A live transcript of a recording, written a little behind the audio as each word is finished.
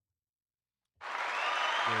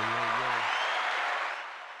Yo, yo, yo.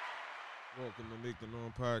 Welcome to Make the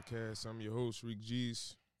Norm Podcast. I'm your host, Rick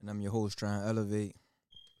G's. And I'm your host, trying to elevate.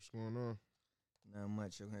 What's going on? Not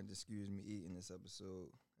much. You're going to have to excuse me eating this episode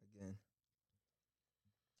again.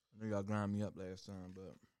 I know y'all grind me up last time,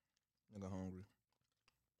 but nigga hungry.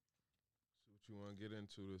 So what you want to get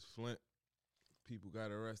into this Flint? People got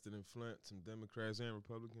arrested in Flint, some Democrats and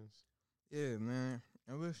Republicans. Yeah, man.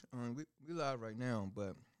 I wish we live right now,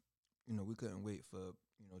 but we couldn't wait for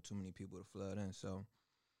too many people to flood in. So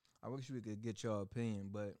I wish we could get your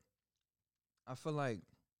opinion, but I feel like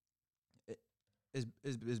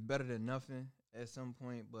it's better than nothing at some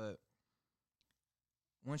point. But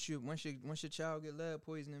once your child get lead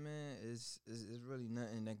poisoning, man, is really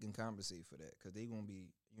nothing that can compensate for that, because they gonna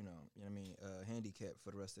be handicapped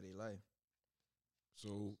for the rest of their life.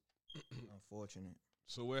 So Unfortunate.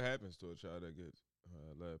 So what happens to a child that gets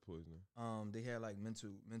lead poisoning? They had like mental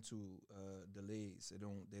delays.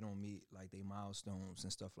 They don't meet like they milestones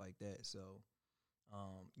and stuff like that. So,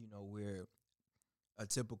 where a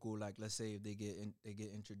typical, like, let's say if they get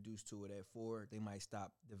introduced to it at 4, they might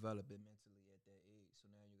stop developing mentally at that age. So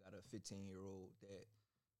now you got a 15-year-old that,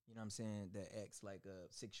 that acts like a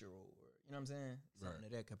 6-year-old, or something Right.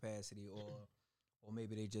 of that capacity, or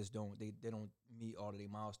maybe they just don't meet all of their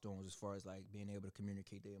milestones as far as like being able to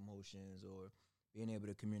communicate their emotions or being able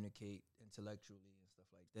to communicate intellectually and stuff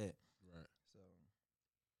like that. Right. So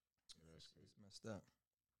That's it's crazy. messed up.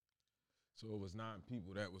 So it was 9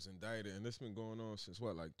 people that was indicted, and this been going on since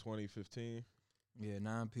what, like 2015? Yeah,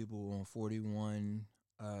 9 people on 41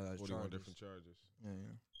 41 charges. different charges.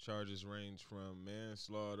 Yeah. Charges range from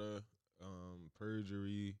manslaughter,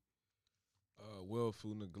 perjury,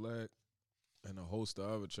 willful neglect, and a host of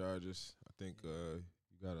other charges. I think you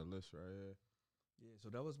got a list right here. Yeah, so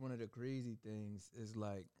that was one of the crazy things, is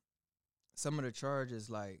like some of the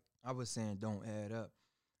charges, like I was saying, don't add up.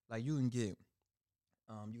 Like you can get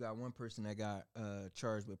you got one person that got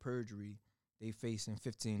charged with perjury. They facing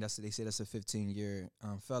 15. They say that's a 15-year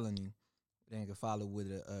felony. They can follow with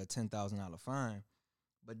a $10,000 fine.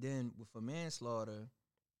 But then with a manslaughter,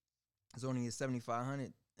 it's only a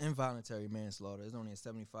 $7,500 involuntary manslaughter. It's only a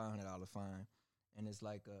 $7,500 fine, and it's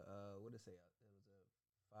like what did it say? It was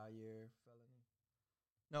a 5-year felony.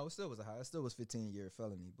 No, it still was it still was 15-year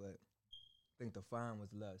felony, but I think the fine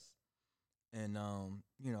was less. And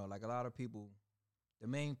like a lot of people, the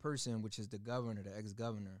main person, which is the governor, the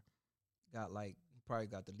ex-governor, he probably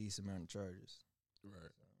got the least amount of charges.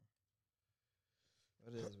 Right. So,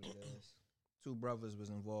 it is what it is. 2 brothers was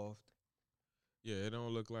involved. Yeah, it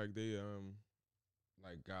don't look like they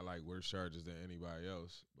got like worse charges than anybody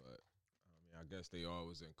else, but I guess they all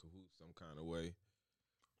was in cahoots some kind of way.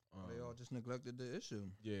 They all just neglected the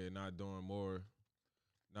issue. Yeah, not doing all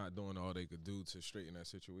they could do to straighten that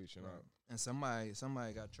situation out. And somebody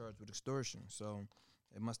got charged with extortion. So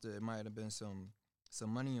it might have been some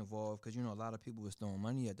money involved, because a lot of people was throwing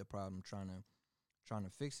money at the problem trying to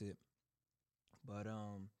fix it. But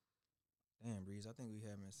damn, Breeze, I think we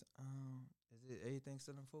having is it anything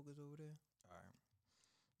still in focus over there? All right.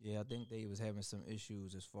 Yeah, I think they was having some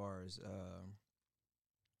issues as far as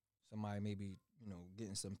somebody maybe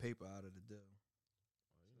getting some paper out of the deal.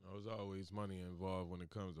 There's always money involved when it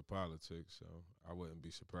comes to politics, so I wouldn't be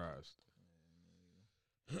surprised.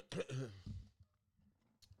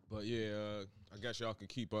 But yeah, I guess y'all can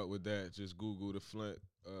keep up with that. Just Google the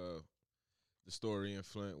story in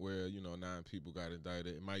Flint where 9 people got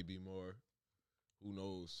indicted. It might be more. Who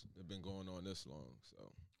knows? It's been going on this long,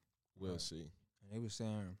 so we'll see. And they were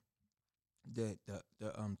saying that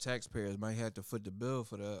the taxpayers might have to foot the bill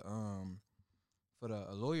for the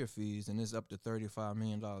lawyer fees, and it's up to $35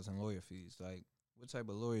 million in lawyer fees. Like, what type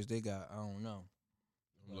of lawyers they got, I don't know.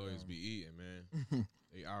 Lawyers be eating, man.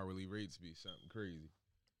 They hourly rates be something crazy.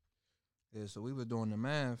 Yeah, so we were doing the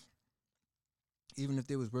math. Even if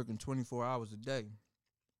they was working 24 hours a day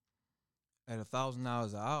at $1,000 an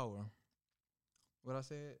hour, what I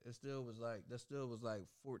said, that still was like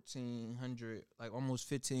 1,400, like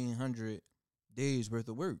almost 1,500 days worth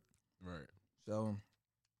of work. Right. So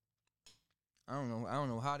I don't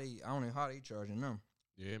know how they charging them.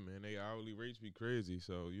 Yeah, man, they hourly rates be crazy.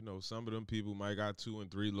 So, some of them people might got 2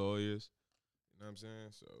 and 3 lawyers. You know what I'm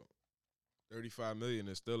saying? So $35 million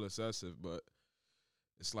is still excessive, but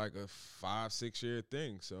it's like a 5-6 year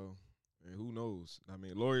thing. So, and who knows? I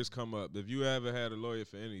mean, lawyers come up. If you ever had a lawyer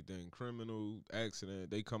for anything, criminal,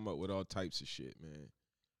 accident, they come up with all types of shit, man.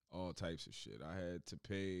 All types of shit. I had to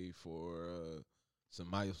pay for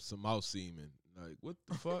some mouse semen. Like, what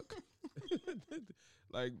the fuck?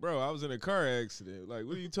 Like, bro, I was in a car accident. Like,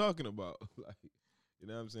 what are you talking about? Like, you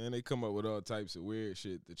know what I'm saying? They come up with all types of weird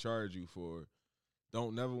shit to charge you for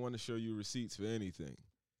don't never want to show you receipts for anything.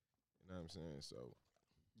 You know what I'm saying? So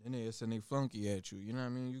Then they send they flunky at you. You know what I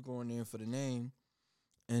mean? You going in for the name.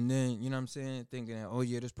 And then, you know what I'm saying, thinking that, oh,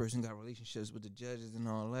 yeah, this person got relationships with the judges and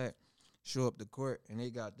all that. Show up to court, and they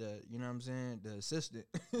got the, you know what I'm saying, the assistant.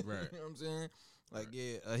 Right. You know what I'm saying? Like,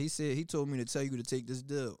 Right. he told me to tell you to take this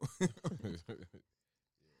deal. yeah, that shit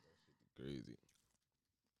crazy.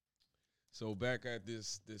 So back at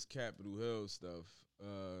this Capitol Hill stuff,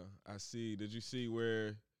 did you see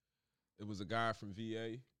where it was a guy from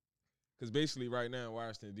VA? Because basically right now in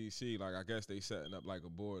Washington, D.C., like, I guess they setting up like a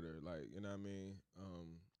border. Like, you know what I mean?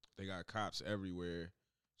 They got cops everywhere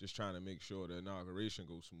just trying to make sure the inauguration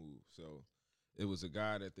goes smooth. So it was a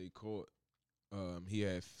guy that they caught. He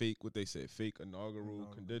had fake inaugural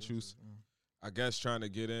credentials. I guess trying to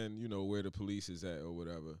get in, you know, where the police is at or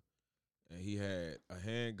whatever. And he had a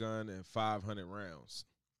handgun and 500 rounds.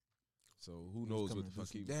 So who knows what the fuck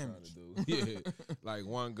he was trying to do. Yeah, like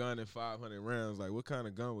one gun and 500 rounds. Like, what kind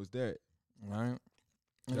of gun was that? Right.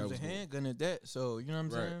 And it was a handgun at that, so, you know what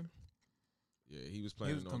I'm saying? Yeah, he was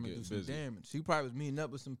planning on getting busy. Damage. He probably was meeting up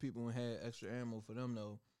with some people and had extra ammo for them,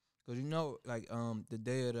 though. Because, you know, like, the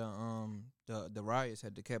day of the riots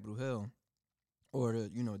at the Capitol Hill, or the,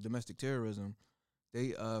 you know, domestic terrorism,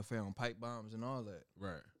 they found pipe bombs and all that.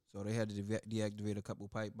 Right. So they had to deactivate a couple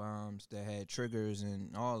pipe bombs that had triggers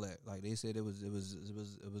and all that. Like, they said it was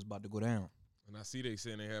about to go down. And I see they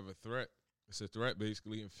saying they have a threat. It's a threat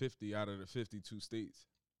basically in 50 out of the 52 states.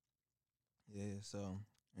 Yeah, so,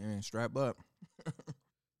 man, strap up.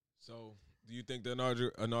 So, do you think the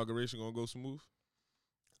inauguration gonna go smooth?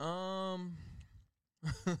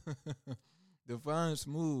 Define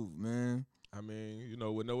smooth, man. I mean, you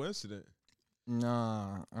know, with no incident.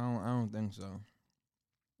 Nah, I don't think so.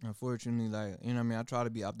 Unfortunately, like, you know what I mean, I try to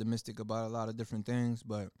be optimistic about a lot of different things,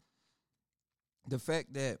 but the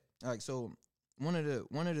fact that, like, so one of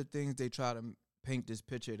the things they try to paint this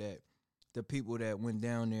picture that the people that went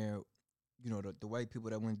down there, you know, the white people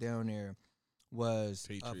that went down there was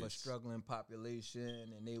Patriots. Of a struggling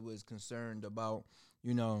population, and they was concerned about,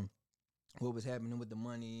 you know, what was happening with the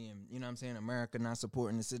money, and, you know what I'm saying, America not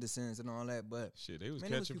supporting the citizens and all that. But shit, they was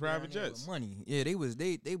catching private jets. Money. Yeah, they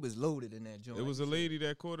was loaded in that joint. It was a lady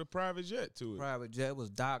that caught a private jet to it. Private jet was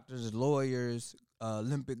doctors, lawyers,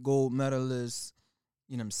 Olympic gold medalists,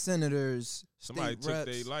 you know, senators, somebody state reps.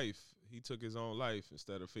 Took their life. He took his own life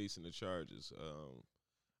instead of facing the charges.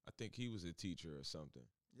 I think he was a teacher or something.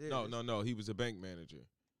 Yeah, no. He was a bank manager.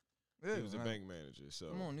 Yeah, he was a bank manager. So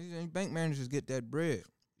come on, these bank managers get that bread.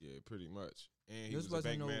 Yeah, pretty much. And he was a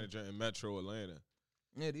bank manager in Metro Atlanta.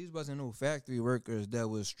 Yeah, these wasn't no factory workers that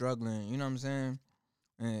was struggling, you know what I'm saying?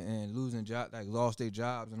 And losing jobs, like lost their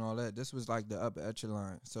jobs and all that. This was like the upper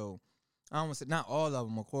echelon. So I don't want to say not all of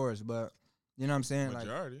them, of course, but you know what I'm saying?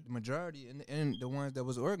 Majority. Like the majority and the ones that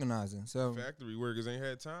was organizing. So factory workers ain't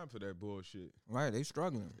had time for that bullshit. Right, they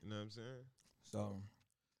struggling. You know what I'm saying? So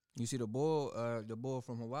you see the bull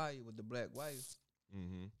from Hawaii with the black wife.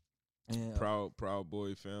 Mm-hmm. And, Proud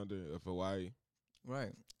Boy founder of Hawaii.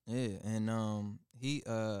 Right. Yeah. And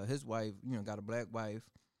his wife, you know, got a black wife.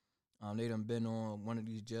 They done been on one of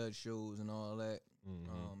these judge shows and all that.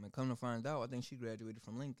 Mm-hmm. And come to find out, I think she graduated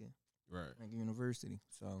from Lincoln. Right. Lincoln University.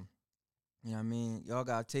 So, you know what I mean? Y'all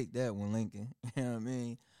gotta take that one, Lincoln. You know what I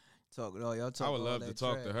mean? I would love to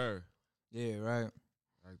talk to her. Yeah, right.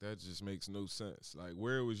 Like, that just makes no sense. Like,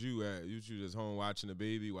 where was you at? You just home watching the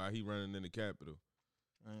baby while he running in the Capitol.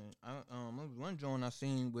 One joint I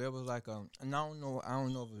seen where it was like and I don't know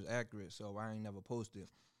if it was accurate, so I ain't never posted,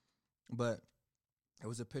 but it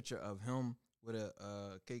was a picture of him with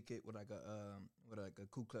a KK with like a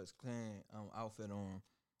Ku Klux Klan outfit on,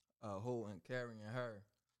 carrying her,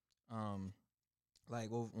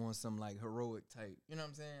 like on some like heroic type, you know what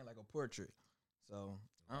I'm saying, like a portrait. So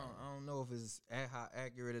I don't know if it's how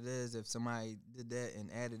accurate it is, if somebody did that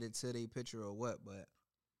and added it to their picture or what, but.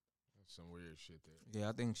 Some weird shit there. Yeah,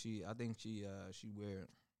 I think she weird.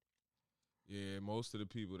 Yeah, most of the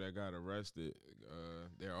people that got arrested,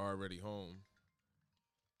 they're already home.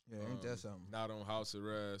 Yeah, ain't that something? Not on house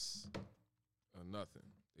arrest or nothing.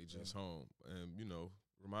 They just home. And, you know,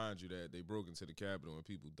 remind you that they broke into the Capitol and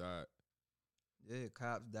people died. Yeah,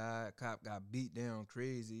 cops died. Cop got beat down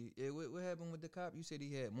crazy. Yeah, what happened with the cop? You said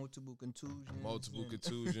he had multiple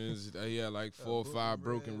contusions. He had like 4 or 5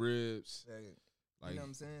 broken ribs. Like, you know what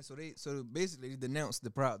I'm saying? So basically they denounced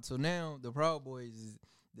the Proud. So now the Proud Boys is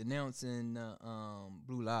denouncing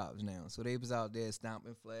Blue Lives now. So they was out there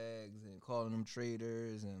stomping flags and calling them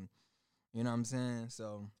traitors, and you know what I'm saying?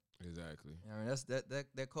 So exactly. I mean,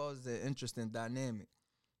 that causes an interesting dynamic,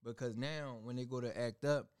 because now when they go to act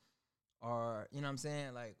up, Or, you know what I'm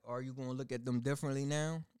saying? Like, are you going to look at them differently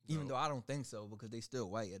now? Even No. though I don't think so, because they still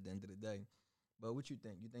white at the end of the day. But what you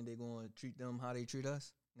think? You think they going to treat them how they treat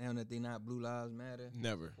us now that they not Blue Lives Matter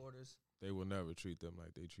Never. supporters? They will never treat them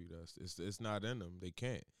like they treat us. It's not in them. They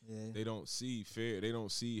can't. Yeah. They don't see fear. They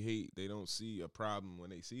don't see hate. They don't see a problem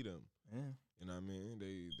when they see them. Yeah. You know what I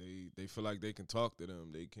mean? They feel like they can talk to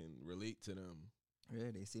them. They can relate to them.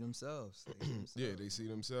 Yeah, they see themselves. Yeah, they see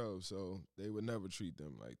themselves. So they would never treat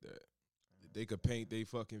them like that. They could paint their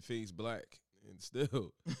fucking face black and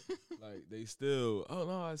still, like, they still, oh,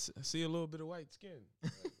 no, I see a little bit of white skin.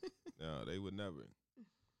 Like, no, they would never.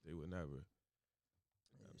 They would never.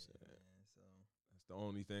 You know what I'm saying? Man, so. That's the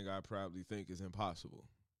only thing I probably think is impossible.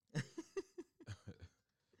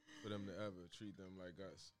 For them to ever treat them like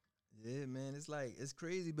us. Yeah, man, it's like, it's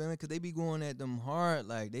crazy, man, because they be going at them hard.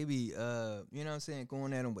 Like, they be, you know what I'm saying,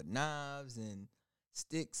 going at them with knives and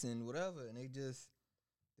sticks and whatever. And they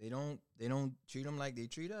don't treat them like they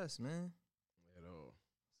treat us, man. At all.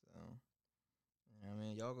 So, you know what I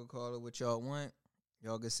mean, y'all can call it what y'all want.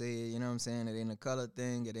 Y'all can say, you know what I'm saying, it ain't a color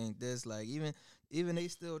thing, it ain't this. Like, even they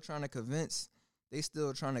still trying to convince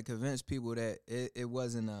people that it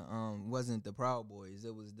wasn't the Proud Boys,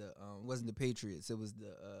 it was wasn't the Patriots, it was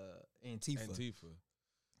the Antifa. Antifa.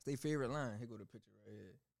 It's their favorite line. Here go the picture right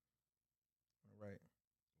here. All right.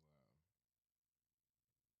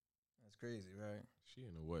 Wow. That's crazy, right? She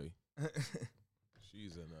in a way.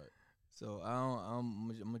 She's a nut. So I'm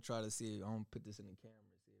gonna try to see. I'm gonna put this in the camera,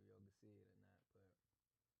 see if y'all can see it or not.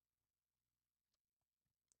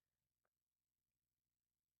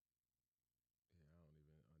 But yeah, I don't even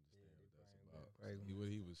understand what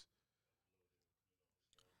he was.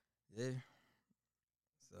 Yeah.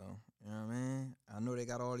 So, you know what I mean? I know they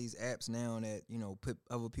got all these apps now that, you know, put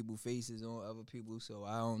other people's faces on other people, so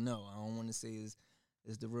I don't know. I don't want to say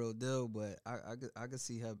it's the real deal, but I could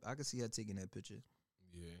see her taking that picture.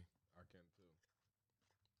 Yeah, I can too.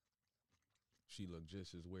 She looked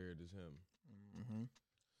just as weird as him. Mm-hmm.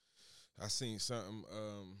 I seen something,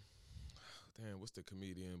 damn, what's the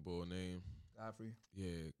comedian boy name? Godfrey.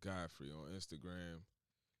 Yeah, Godfrey on Instagram.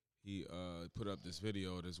 He put up this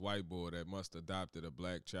video of this white boy that must have adopted a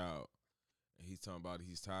black child. And he's talking about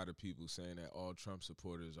he's tired of people saying that all Trump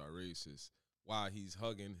supporters are racist. While he's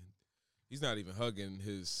not even hugging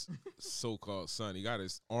his so-called son. He got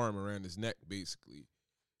his arm around his neck, basically.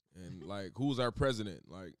 And, like, who's our president?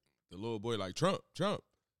 Like, the little boy, like, Trump.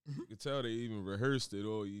 You could tell they even rehearsed it,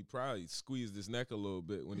 or he probably squeezed his neck a little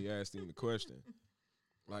bit when he asked him the question.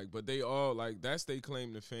 Like, but they all, like, that's they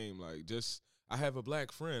claim to fame. Like, just, I have a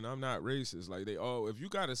black friend, I'm not racist. Like, they all, if you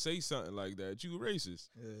got to say something like that, you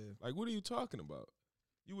racist. Yeah. Like, what are you talking about?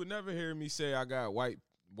 You would never hear me say I got white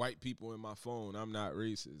people in my phone, I'm not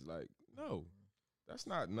racist. Like, no, that's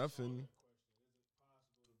not nothing.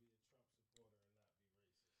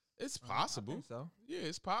 It's possible. I think so. Yeah,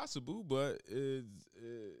 it's possible, but it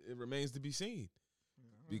remains to be seen.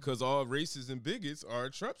 Because all racists and bigots are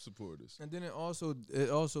Trump supporters. And then it also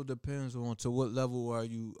depends on to what level are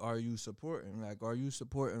you supporting? Like, are you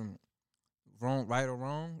supporting right or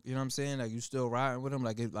wrong? You know what I'm saying? Like, you still riding with him?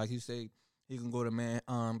 Like you say, he can go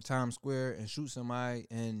to Times Square and shoot somebody,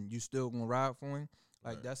 and you still gonna ride for him?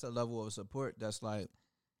 Like, Right. That's a level of support that's like,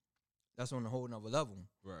 that's on a whole nother level.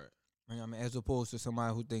 Right. You know what I mean? As opposed to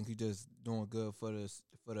somebody who think he just doing good for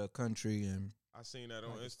the country. And I seen that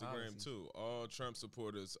on Like his Instagram policies. too. All Trump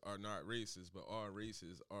supporters are not racist, but all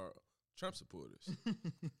racists are Trump supporters.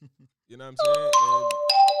 You know what I'm saying?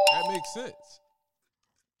 And that makes sense.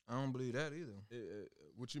 I don't believe that either.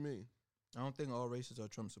 What you mean? I don't think all races are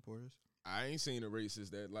Trump supporters. I ain't seen a racist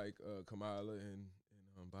that like Kamala and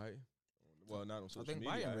Biden. Well, not on social I think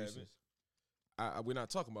media. Biden I haven't. racist. We're not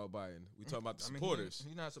talking about Biden. We're talking about the I mean, supporters.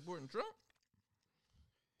 He's not supporting Trump.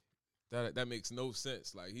 That makes no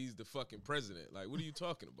sense. Like, he's the fucking president. Like, what are you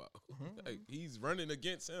talking about? Like, he's running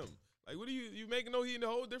against him. Like, what are you making? No, he in a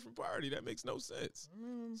whole different party. That makes no sense.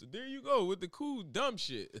 So there you go with the cool dumb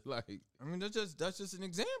shit. Like, I mean, that's just an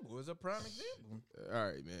example. It's a prime example. all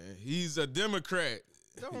right, man. He's a Democrat.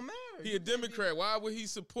 It don't matter. He a Democrat. Why would he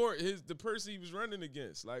support the person he was running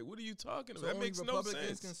against? Like, what are you talking about? So That only makes no Republicans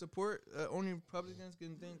sense. can support. Only Republicans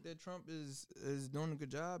can think that Trump is doing a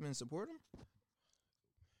good job and support him.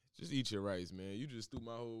 Just eat your rice, man. You just threw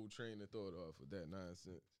my whole train of thought off with that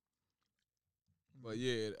nonsense. But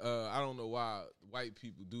yeah, I don't know why white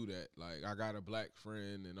people do that. Like, I got a black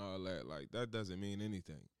friend and all that. Like, that doesn't mean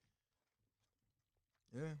anything.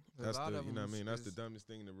 Yeah, That's the, you know what I mean? That's the dumbest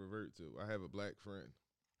thing to revert to. I have a black friend.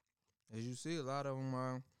 As you see, a lot of them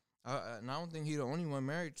are, and I don't think he's the only one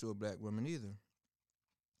married to a black woman either.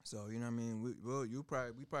 So, you know what I mean? We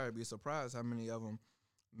probably be surprised how many of them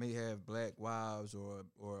may have black wives or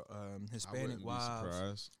I Hispanic wouldn't be wives.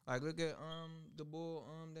 surprised. Like look at the bull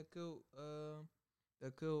that killed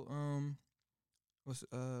what's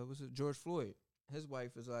it, George Floyd. His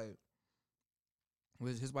wife is like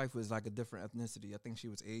his wife was like a different ethnicity. I think she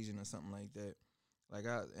was Asian or something like that.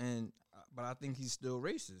 But I think he's still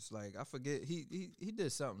racist. Like I forget he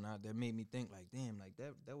did something out that made me think like damn, like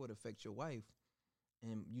that would affect your wife,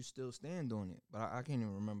 and you still stand on it. But I can't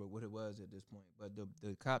even remember what it was at this point. But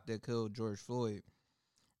the cop that killed George Floyd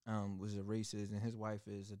was a racist, and his wife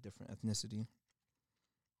is a different ethnicity.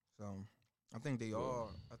 So I think they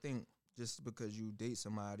all. I think just because you date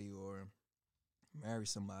somebody or marry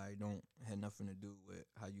somebody don't have nothing to do with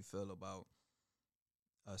how you feel about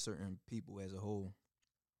certain people as a whole.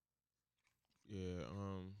 Yeah,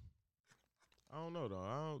 I don't know though.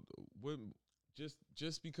 I don't wouldn't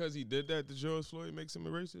just because he did that to George Floyd makes him a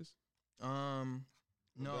racist. No,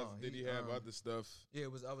 Did he have other stuff? Yeah,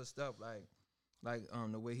 it was other stuff like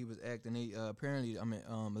the way he was acting. They apparently,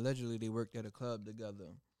 allegedly they worked at a club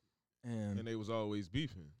together, and they was always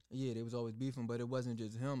beefing. Yeah, they was always beefing, but it wasn't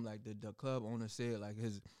just him. Like the club owner said, like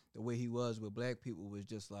the way he was with black people was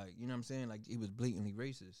just like, you know what I'm saying? Like he was blatantly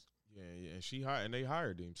racist. Yeah, and they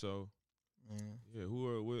hired him. So yeah,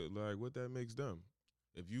 what that makes them?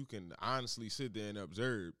 If you can honestly sit there and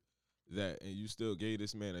observe that, and you still gave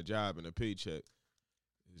this man a job and a paycheck,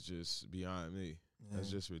 it's just beyond me. Yeah.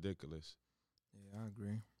 That's just ridiculous. Yeah, I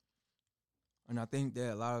agree. And I think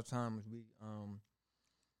that a lot of times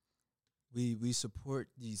we support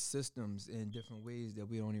these systems in different ways that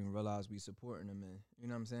we don't even realize we supporting them in. You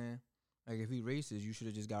know what I'm saying? Like if he racist, you should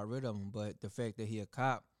have just got rid of him. But the fact that he a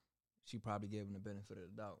cop, she probably gave him the benefit of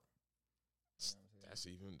the doubt.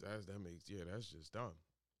 You know that's just dumb.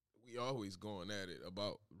 We always going at it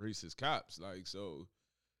about racist cops. Like, so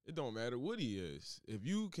it don't matter what he is. If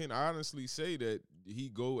you can honestly say that he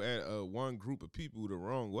go at one group of people the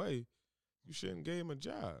wrong way, you shouldn't give him a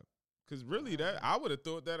job. Because really, that I would have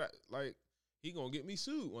thought that he gonna get me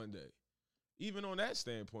sued one day. Even on that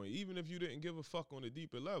standpoint, even if you didn't give a fuck on a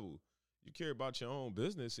deeper level, you care about your own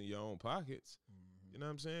business and your own pockets. You know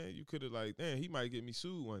what I'm saying? You could have he might get me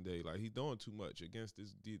sued one day. Like, he doing too much against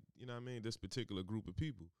you know what I mean, this particular group of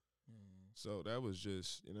people. So that was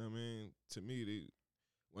just, you know what I mean? To me,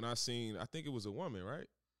 when I seen, I think it was a woman, right?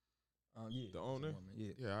 Yeah. The owner?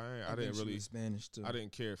 Yeah, I didn't really. Spanish too. I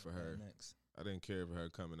didn't care for her. Next. I didn't care for her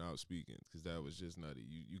coming out speaking because that was just nutty.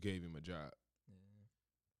 You gave him a job. Yeah.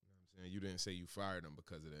 You know what I'm saying? You didn't say you fired him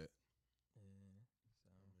because of that. Yeah.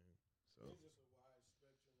 So. There's just a wide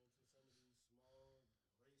spectrum into some of these small racist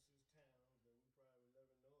towns that we probably would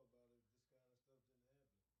never know about if this kind of stuff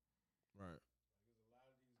didn't happen. Right. Like there's a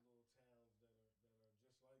lot of these little towns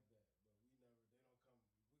that are just like that, but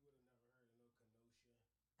we would have never heard of no Kenosha.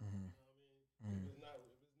 Mm-hmm. You know what I mean? Mm-hmm. If it's not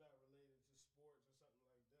related to sports or something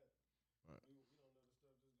like that, right. we don't know the stuff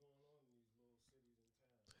that's going on in these little cities and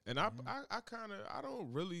towns. And I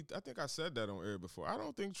don't really, I think I said that on air before. I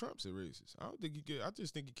don't think Trump's a racist. I don't think I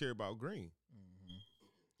just think he care about green. Mm-hmm.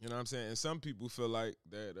 You know what I'm saying? And some people feel like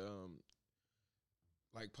that,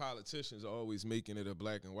 like politicians are always making it a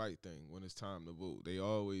black and white thing when it's time to vote. They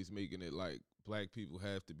always making it like black people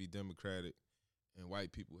have to be Democratic and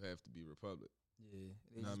white people have to be Republican. Yeah,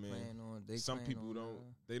 you know what I mean? Some people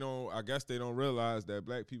don't. I guess they don't realize that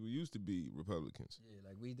black people used to be Republicans. Yeah,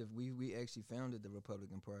 like we actually founded the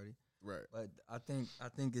Republican Party. Right. But I think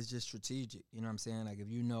it's just strategic. You know what I'm saying? Like if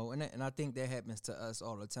you know, and I think that happens to us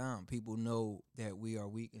all the time. People know that we are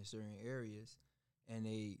weak in certain areas, and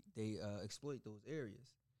they exploit those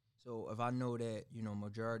areas. So if I know that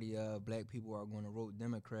majority of black people are going to vote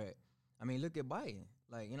Democrat, I mean look at Biden.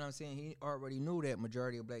 Like, you know what I'm saying? He already knew that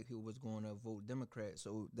majority of black people was going to vote Democrat.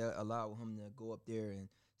 So that allowed him to go up there and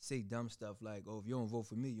say dumb stuff like, oh, if you don't vote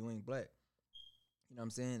for me, you ain't black. You know what I'm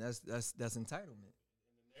saying? That's entitlement.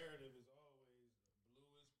 And the narrative is always blue is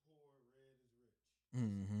poor, red is rich.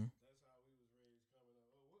 Mm-hmm. That's how we was raised coming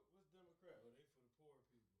up. Oh, what's Democrat? Oh, they for the poor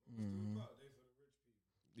people. What's the Republic? They for the rich people.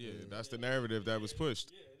 Yeah, that's the narrative that was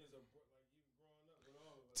pushed. Yeah, it is like you growing up with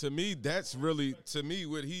all of us. To me, that's really,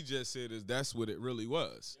 what he just said is that's what it really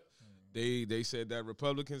was. Yep. They said that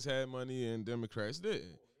Republicans had money and Democrats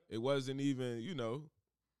didn't. It wasn't even,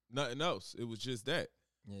 nothing else. It was just that.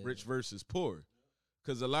 Yeah. Rich versus poor.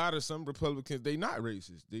 Because a lot of some Republicans, they not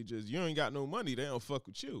racist. They just, you ain't got no money, they don't fuck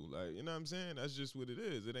with you. Like, you know what I'm saying? That's just what it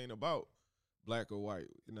is. It ain't about black or white,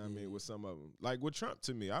 you know what I mean, with some of them. Like with Trump,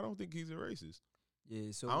 to me, I don't think he's a racist.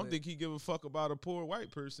 Yeah, so I don't think he give a fuck about a poor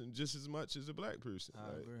white person just as much as a black person.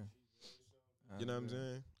 I agree. You know what I'm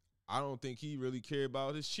saying? I don't think he really care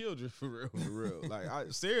about his children for real. Like,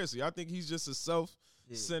 seriously, I think he's just a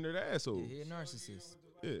self-centered asshole. Yeah, he a narcissist.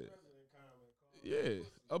 Yeah. President comment called Yeah,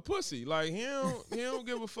 a pussy. Like he don't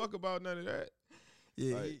give a fuck about none of that.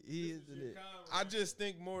 Yeah, Like, he is in it. I just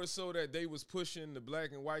think more so that they was pushing the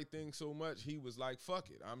black and white thing so much, he was like, fuck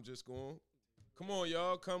it. I'm just going, come on,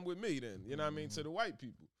 y'all, come with me then. You know what I mean? To the white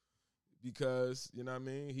people. Because, you know what I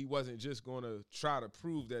mean? He wasn't just going to try to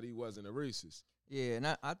prove that he wasn't a racist. Yeah, and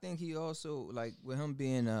I think he also, like, with him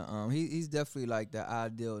being he's definitely like the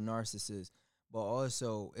ideal narcissist, but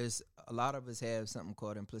also it's a lot of us have something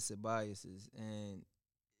called implicit biases, and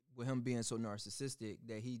with him being so narcissistic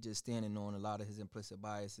that he just standing on a lot of his implicit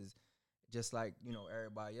biases, just like, you know,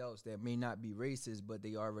 everybody else that may not be racist, but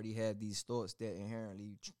they already have these thoughts that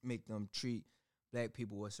inherently make them treat black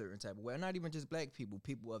people a certain type of way. Not even just black people,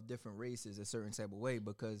 people of different races a certain type of way,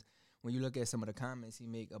 because when you look at some of the comments he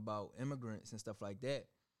make about immigrants and stuff like that,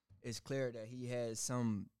 it's clear that he has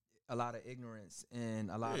a lot of ignorance and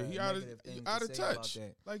a lot of negative things out to of say touch. about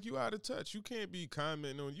that. Like, you out of touch. You can't be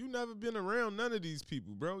commenting on. You never been around none of these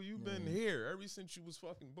people, bro. You've been here ever since you was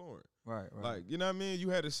fucking born. Right. Like, you know what I mean? You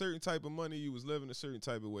had a certain type of money. You was living a certain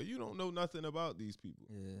type of way. You don't know nothing about these people.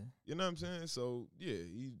 Yeah. You know what I'm saying? So, yeah,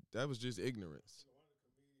 that was just ignorance. One of the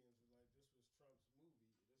comedians was like, this was Trump's movie.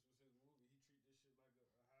 This was his movie. He treated this shit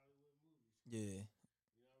like a Hollywood movie. Yeah.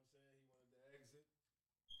 You know what I'm saying? He wanted to exit.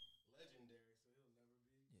 Legendary, so he'll never be.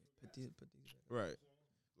 Put these back. Right.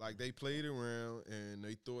 Like, they played around, and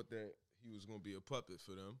they thought that he was going to be a puppet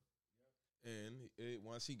for them. And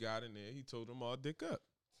once he got in there, he told them all dick up.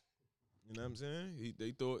 You know what I'm saying?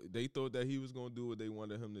 They thought that he was going to do what they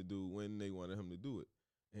wanted him to do when they wanted him to do it.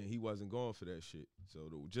 And he wasn't going for that shit. So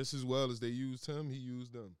just as well as they used him, he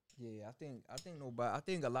used them. Yeah, I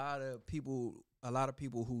think a lot of people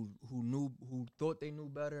who thought they knew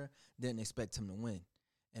better didn't expect him to win.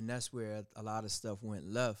 And that's where a lot of stuff went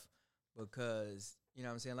left, because, you know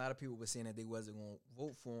what I'm saying, a lot of people were saying that they wasn't going to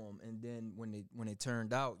vote for him, and then when it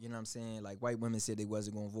turned out, you know what I'm saying, like, white women said they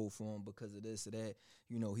wasn't going to vote for him because of this or that.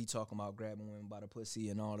 You know, he talking about grabbing women by the pussy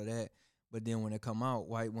and all of that. But then when it come out,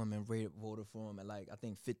 white women voted for him, and like I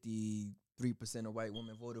think 53% of white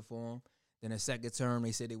women voted for him. Then the second term,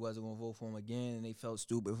 they said they wasn't going to vote for him again, and they felt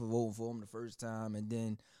stupid for voting for him the first time. And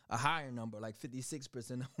then a higher number, like 56%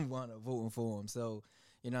 of them wound up voting for him. So,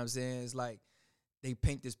 you know what I'm saying? It's like they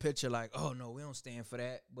paint this picture like, oh, no, we don't stand for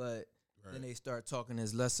that. But then they start talking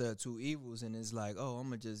as lesser of two evils, and it's like, oh, I'm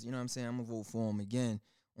going to just, you know what I'm saying, I'm going to vote for him again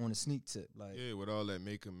on a sneak tip. Like, yeah, with all that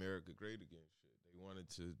Make America Great Again shit. They wanted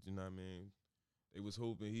to, you know what I mean? They was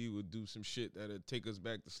hoping he would do some shit that'd take us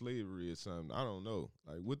back to slavery or something. I don't know.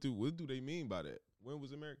 Like, what do they mean by that? When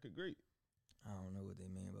was America great? I don't know what they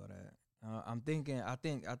mean by that.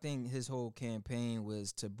 I think his whole campaign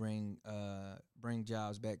was to bring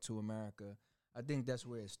jobs back to America. I think that's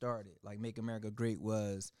where it started. Like, Make America Great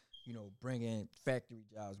was, you know, bringing factory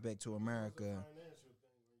jobs back to America. It's a financial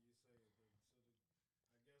thing when you say it.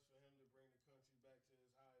 I guess for him to bring the country back to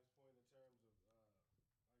its highest point in terms of, like you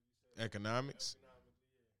said, Economics.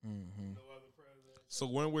 Mm-hmm. No other president. So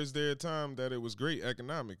when was there a time that it was great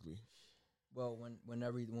economically? Well,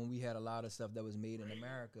 when we had a lot of stuff that was made in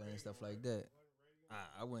America and stuff like that.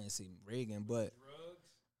 I wouldn't say Reagan, but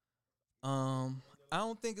I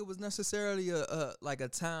don't think it was necessarily a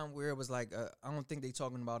time where it was like I don't think they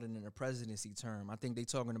talking about it in a presidency term. I think they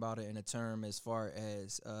talking about it in a term as far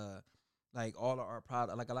as like all of our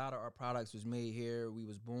product, like a lot of our products was made here. We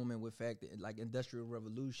was booming with like Industrial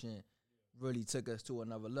Revolution really took us to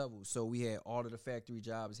another level. So we had all of the factory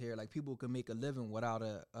jobs here. Like, people could make a living without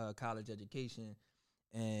a college education.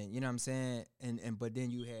 And you know what I'm saying? And but then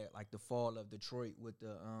you had like the fall of Detroit with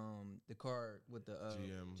the car with the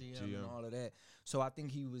GM and all of that. So I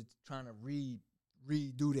think he was trying to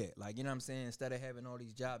redo that. Like, you know what I'm saying? Instead of having all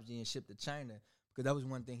these jobs being shipped to China, because that was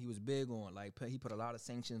one thing he was big on. Like, he put a lot of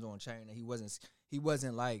sanctions on China. He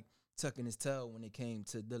wasn't like tucking his tail when it came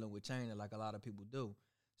to dealing with China like a lot of people do.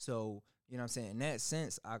 So, you know what I'm saying? In that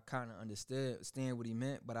sense, I kind of understand what he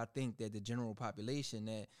meant, but I think that the general population,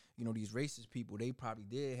 that, you know, these racist people, they probably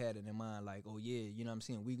did have it in mind, like, oh yeah, you know what I'm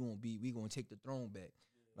saying, we gonna take the throne back.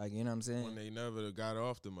 Like, you know what I'm saying? When they never got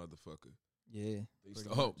off the motherfucker. Yeah.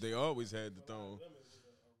 They always had the throne.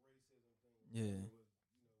 Yeah.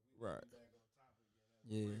 Right.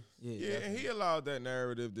 Yeah. Yeah, and he allowed that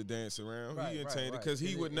narrative to dance around. Right, He right, entertained it right. because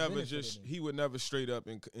he It would never benefited just him. he would never straight up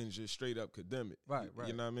and just straight up condemn it. Right, You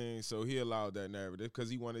right. know what I mean? So he allowed that narrative because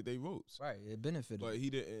he wanted their votes. Right. It benefited. But he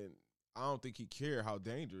didn't. I don't think he cared how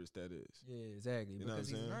dangerous that is. Yeah, exactly. You know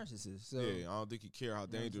Because what he's I'm a narcissist. So, Yeah, I don't think he cared how you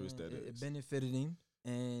know what I'm dangerous saying? that It is. benefited him,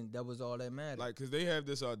 and that was all that mattered. Like, because they have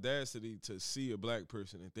this audacity to see a black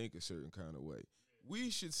person and think a certain kind of way. We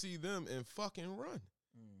should see them and fucking run.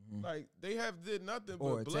 Mhm. Like they have did nothing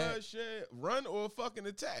Or but attack. bloodshed, run or fucking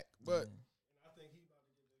attack. But Yeah. And I think he about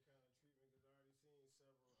to get the kind of treatment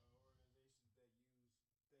because I already seen several organizations that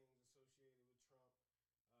use things associated with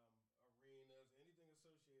Trump, arenas, anything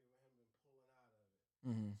associated with him, been pulling out of it.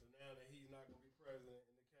 Mhm. So now that he's not going to be president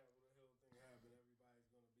and the Capitol Hill thing happened, everybody's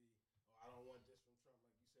going to be, oh, I don't want this from Trump.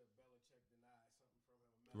 Like you said, Belichick denied something from him,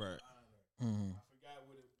 a medal Right. of honor. Mhm. I forgot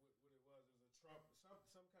what it was. It was a Trump,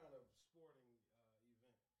 some kind of sporting event that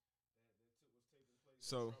was taking place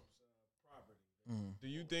So- on Trump's property. Mhm. do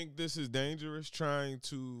you think this is dangerous? Trying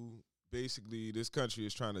to basically, this country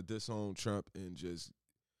is trying to disown Trump and just.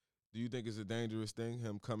 Do you think it's a dangerous thing?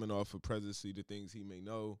 Him coming off of presidency, the things he may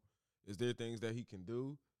know. Is there things that he can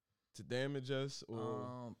do to damage us?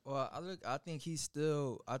 Or Well, I think he's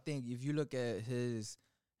still. I think if you look at his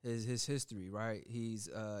history, right? He's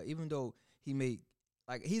even though he made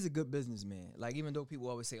like he's a good businessman. Like even though people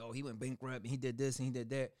always say, "Oh, he went bankrupt and he did this and he did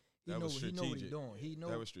that," he That know was he know what he's strategic. doing. He know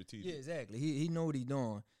that was strategic. yeah, exactly. He know what he's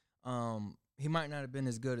doing. He might not have been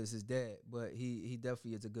as good as his dad, but he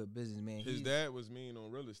definitely is a good businessman. His He's- dad was mean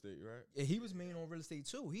on real estate, right? Yeah, he was mean on real estate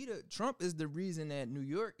too. Trump is the reason that New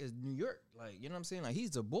York is New York. Like, you know what I'm saying? Like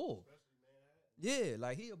he's a bull. Yeah,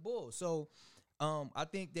 like he a bull. So I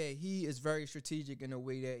think that he is very strategic in the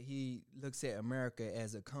way that he looks at America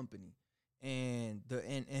as a company and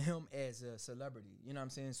and him as a celebrity. You know what I'm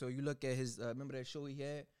saying? So you look at his remember that show he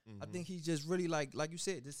had? I think he's just really like you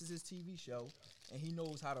said, this is his TV show and he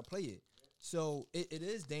knows how to play it. So it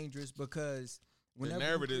is dangerous because whenever you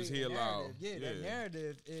narratives create he a allow. narrative, yeah, that Yeah.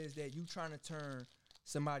 narrative is that you trying to turn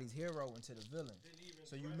somebody's hero into the villain.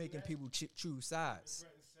 So you're making people choose sides.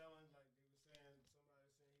 Threatened selling, like they were saying,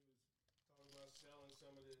 somebody saying he was talking about selling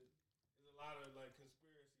some of the. There's a lot of like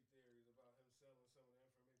conspiracy theories about him selling some of the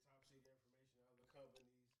information, top secret information to other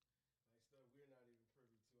companies, like stuff we're not even privy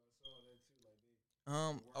to. I saw that too, like they.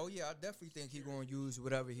 Oh yeah, I definitely think he's gonna use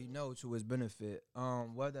whatever he knows to his benefit.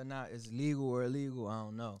 Whether or not it's legal or illegal, I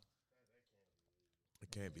don't know. It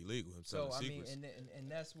can't be legal. I'm So telling I mean, secrets.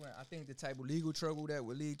 and that's when I think the type of legal trouble that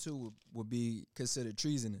would lead to would be considered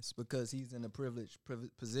treasonous because he's in a privileged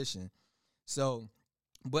position. So,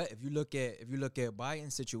 but if you look at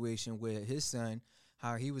Biden's situation with his son,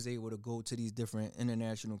 how he was able to go to these different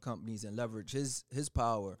international companies and leverage his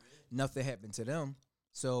power, nothing happened to them.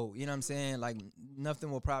 So you know what I'm saying? Like nothing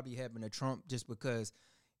will probably happen to Trump just because.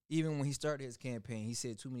 Even when he started his campaign, he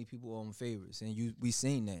said too many people owe him favors, and we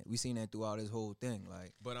seen that throughout his whole thing.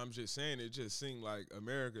 Like But I'm just saying, it just seemed like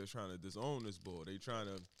America is trying to disown this bull. They trying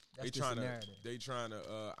to. That's just a narrative. They trying to.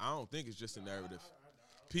 I don't think it's just a narrative.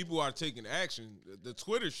 People are taking action. The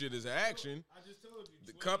Twitter shit is action. I just told you.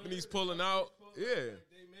 The Twitter, company's pulling out. Yeah. Like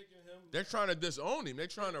they making him. They're trying to disown him. They're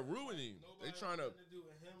trying to ruin him. They Nobody trying to. nothing to do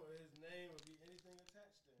with him or his name or be anything attached to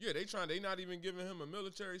him. Yeah, they not even giving him a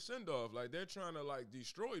military send off. Like they're trying to like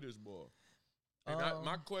destroy this boy. And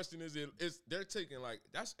my question is they're taking like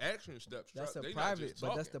that's action steps. that's a They not private, just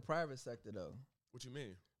but that's talking. the private sector though. What you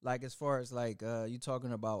mean? Like as far as like you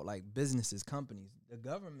talking about like businesses, companies, the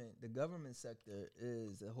government sector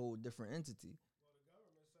is a whole different entity. Well, the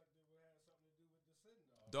government sector would have something to do with the send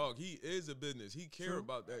off. Dog, he is a business. He care True.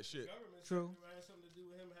 about that shit. The government True. sector had something to do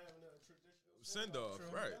with him having a traditional Send-off, from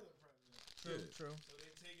right. the other president. True, Yeah. true. So they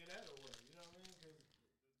taking that away. You know what I mean? Because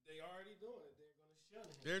they already doing it. They're gonna shun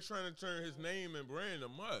him. They're trying to turn his name and brand to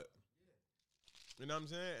mud. You know what I'm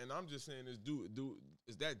saying? And I'm just saying,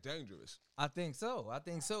 is that dangerous? I think so.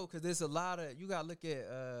 Because there's a lot of you gotta look at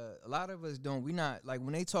a lot of us don't. We not like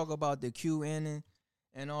when they talk about the QAnon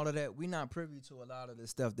and all of that. We not privy to a lot of the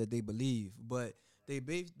stuff that they believe, but they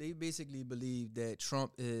basically believe that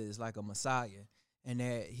Trump is like a messiah and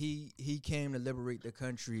that he came to liberate the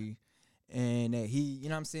country and that he, you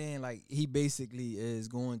know what I'm saying, like he basically is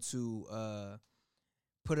going to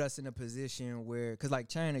put us in a position where, cause like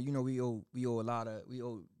China, you know, we owe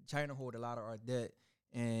China hold a lot of our debt,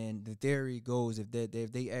 and the theory goes if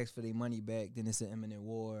they ask for their money back, then it's an imminent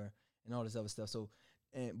war and all this other stuff. So,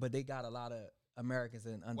 but they got a lot of Americans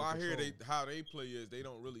under Well, I control. hear how they play is they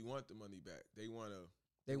don't really want the money back. They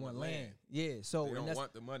want land. Yeah, so They and don't that's,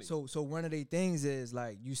 want the money. So one of their things is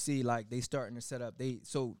like you see like they starting to set up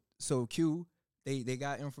so Q they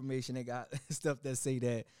got information, they got stuff that say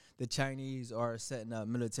that the Chinese are setting up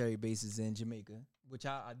military bases in Jamaica, which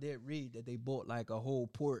I did read that they bought like a whole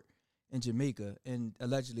port in Jamaica, and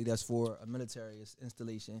allegedly that's for a military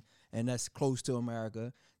installation, and that's close to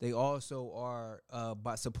America. They also are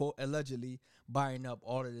allegedly buying up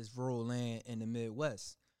all of this rural land in the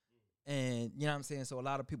Midwest. And you know what I'm saying? So a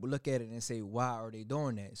lot of people look at it and say, why are they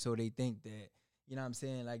doing that? So they think that, You know what I'm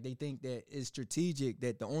saying? Like they think that it's strategic,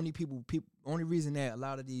 that the only only reason that a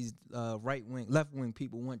lot of these left wing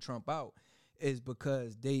people want Trump out is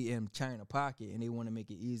because they in China pocket and they want to make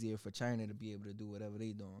it easier for China to be able to do whatever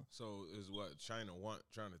they doing. So is what China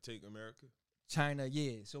trying to take America? China,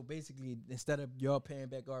 yeah. So basically, instead of y'all paying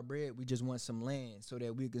back our bread, we just want some land so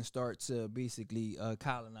that we can start to basically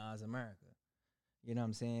colonize America. You know what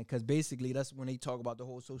I'm saying? Because basically, that's when they talk about the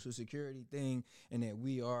whole Social Security thing, and that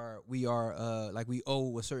we are like we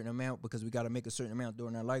owe a certain amount because we got to make a certain amount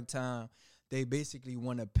during our lifetime. They basically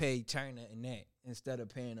want to pay China in that instead of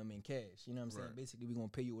paying them in cash. You know what I'm saying? Right. Basically, we're gonna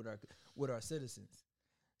pay you with our citizens.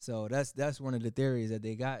 So that's one of the theories that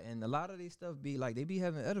they got, and a lot of these stuff be like they be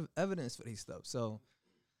having evidence for these stuff. So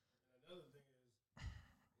Another thing is, do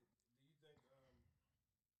you think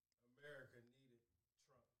America needed Trump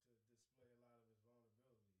to display a lot of his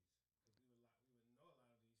vulnerabilities? Because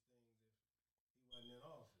we would know a lot of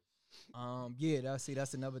these things if he wasn't in office. yeah,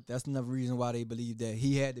 that's another reason why they believe that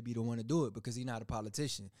he had to be the one to do it, because he's not a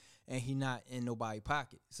politician and he not in nobody's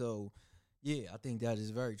pocket. So yeah, I think that is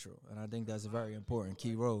very true, and I think that's a very important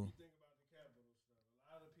key role. You think about the Capitol stuff. A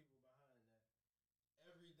lot of the people behind that,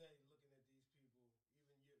 every day looking at these people,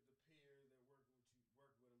 even the peers that work with them, you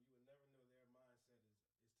would never know their mindset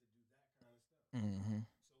is to do that kind of stuff. Mm-hmm.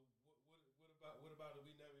 So what about if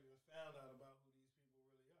we never even found out about who these people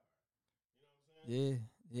really are? You know what I'm saying?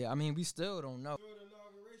 Yeah. I mean, we still don't know. During the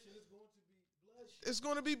inauguration, it's going to be bloodshed. It's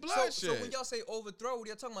going to be So bloodshed. when y'all say overthrow, what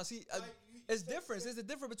y'all talking about? See, it's different. There's a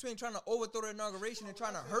difference between trying to overthrow the inauguration and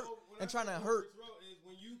trying to hurt. Is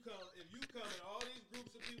when you come, if you come in all these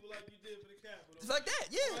groups of people like you did for the Capitol. It's like that,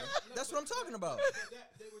 yeah. That's what I'm talking about.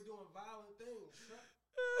 They were doing violent things.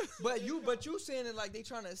 But you saying it like they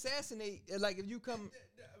trying to assassinate. Like if you come,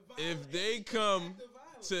 If they come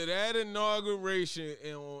to that inauguration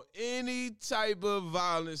and on any type of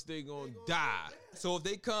violence, they gonna die. so if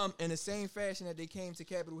they come in the same fashion that they came to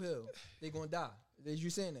Capitol Hill, they gonna die. Is you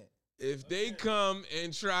saying that? If they come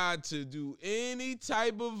and try to do any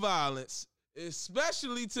type of violence,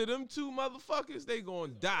 especially to them two motherfuckers, they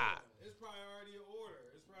gonna die. It's priority of order.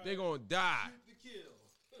 They gonna die. Shoot to kill.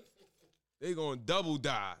 They gonna double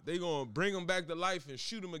die. They gonna bring them back to life and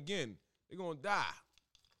shoot them again. They gonna die.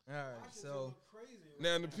 All right. So Crazy.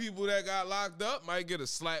 Now the people that got locked up might get a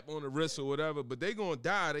slap on the wrist or whatever, but they gonna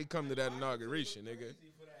die. They come to that inauguration, nigga.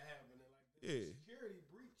 Crazy for that happening. Like the Yeah. security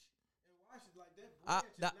breach in Washington, like that branch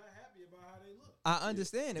is not happy about how they look. I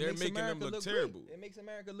understand. They're It makes making them America look look terrible. Weak. It makes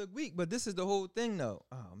America look weak. But this is the whole thing, though.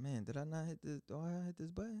 Oh man, did I not hit this? Do I hit this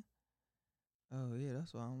button? Oh yeah,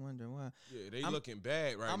 that's why I'm wondering why. Yeah, they I'm- looking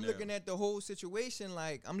bad right now. I'm looking at the whole situation.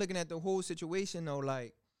 Like I'm looking at the whole situation though.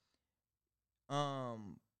 Like,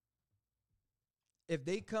 if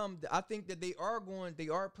they come, I think that they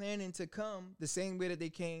are planning to come the same way that they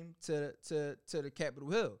came to the Capitol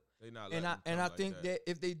Hill. They not And I think that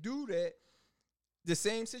if they do that, the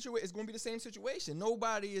same situation, it's going to be the same situation.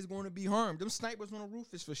 Nobody is going to be harmed. Them snipers on the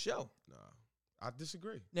roof is for show. Nah, I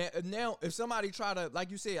disagree. Now, if somebody try to,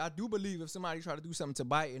 like you said, I do believe if somebody try to do something to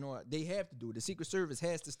Biden, or they have to do it, the Secret Service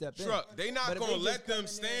has to step in. Truck, they not But if gonna they just let come them in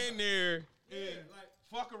stand there Yeah, and like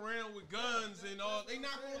fuck around with guns and all. They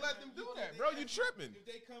not gonna let them do that, bro. You tripping? if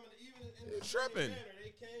they come in, even in You the tripping. manner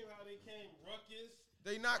they came, how they came, ruckus,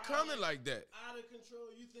 They not coming like that. out of control.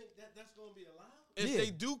 You think that's gonna be allowed? If Yeah. they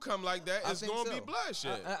do come like that, I it's think gonna be so.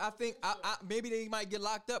 bloodshed. I think maybe they might get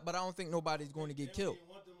locked up, but I don't think nobody's going to get They don't killed. even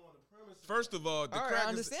want them on the premises. First of all, the All right, I crackers.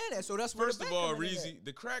 understand that. So that's where First the of back all, coming in at. Reezy,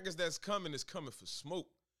 the crackers that's coming is coming for smoke.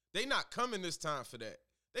 They not coming this time for that.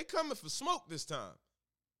 They coming for smoke this time.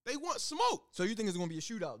 They want smoke. So you think it's going to be a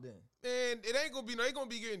shootout then? Man, it ain't gonna be no. They gonna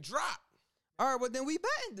be getting dropped. All right, well then we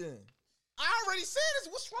betting then. I already said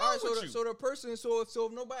this. What's wrong All right, with you? so the person, so if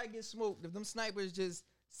nobody gets smoked, if them snipers just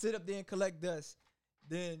sit up there and collect dust,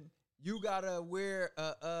 then you gotta wear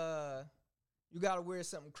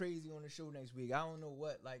something crazy on the show next week. I don't know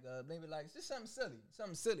what, like maybe like it's just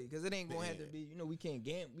something silly, because it ain't gonna have to be. You know, we can't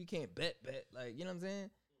bet, like you know what I'm saying?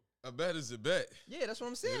 A bet is a bet. Yeah, that's what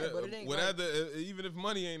I'm saying. But it ain't whatever. like, Even if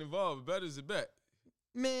money ain't involved, a bet is a bet.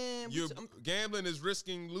 man. Gambling is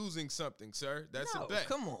risking losing something, sir. That's a bet.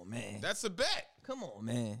 Come on, man. That's a bet. Come on,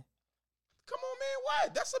 man. Come on, man.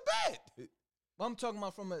 What? That's a bet. Well, I'm talking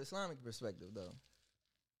about from an Islamic perspective, though.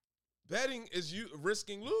 Betting is you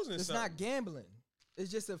risking losing It's something. not gambling.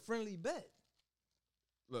 It's just a friendly bet.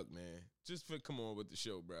 Look, man. Just come on with the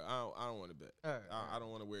show, bro. I don't want to bet. All right, I don't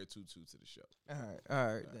want to wear a tutu to the show. All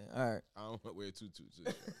right, then. All right. I don't want to wear a tutu to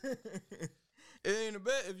the show. It ain't a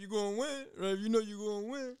bet if you're gonna win, or if you know you're gonna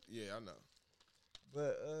win. Yeah, I know.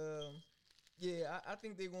 But yeah, I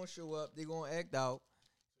think they're gonna show up. They're gonna act out,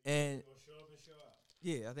 and Gonna show up and show out.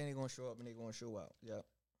 Yeah, I think they're gonna show up and they're gonna show out. Yep.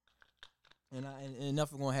 And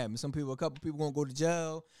nothing gonna happen. A couple people gonna go to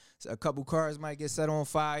jail. A couple cars might get set on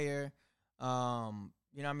fire.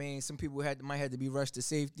 You know what I mean? Some people might have to be rushed to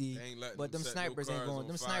safety. But them snipers ain't gonna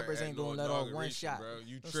let off one shot.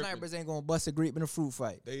 Them snipers ain't gonna bust a grape in a fruit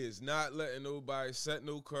fight. They is not letting nobody set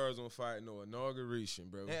no cars on fire at no inauguration,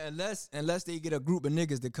 bro. Yeah, unless they get a group of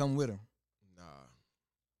niggas that come with them. Nah,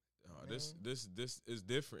 this is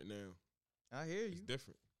different now. I hear you. It's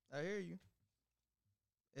different. I hear you.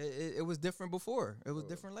 It was different before. It was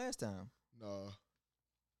different last time. Nah,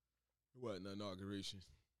 it wasn't an inauguration.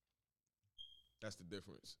 That's the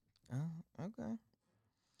difference. Oh, okay.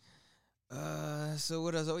 So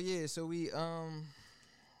what else? Oh yeah, so we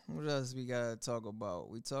what else we gotta talk about?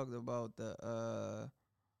 We talked about the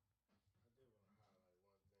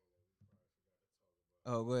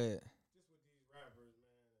Oh, go ahead. Just with these rappers,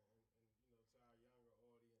 man, and to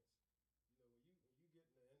our younger audience, when you get in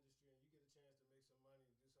the industry and you get a chance to make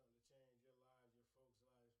some money, do something to change your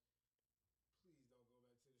lives, your folks' lives, please don't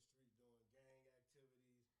go back to the street doing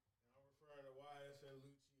gang activities. And I'm referring to YFN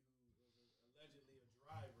Lucci, who was allegedly a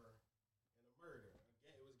driver in a murder.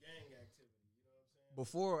 It was gang activity. You know what I'm saying?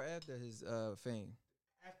 Before or after his fame?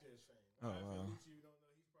 After his fame. Oh, YFN wow. Lucci, you don't know,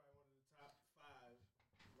 he's probably one of the top 5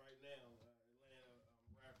 right now. Atlanta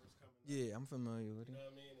rappers coming up. Yeah, I'm familiar with You him. know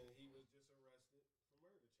what I mean? And he was just arrested for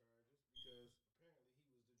murder charges because apparently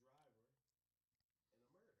he was the driver in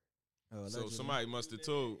a murder. Oh, So allegedly. somebody must have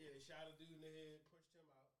told. Yeah, they shot a dude in the head, pushed him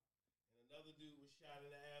out, and another dude was shot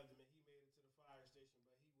in the abdomen. He made it to the fire station,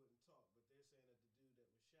 but he wouldn't talk. But they're saying that the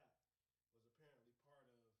dude that was shot was apparently part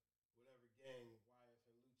of whatever gang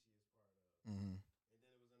YFN Lucci is part of. Mm-hmm. And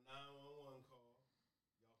then it was a 911 call.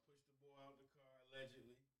 Y'all pushed the boy out the car,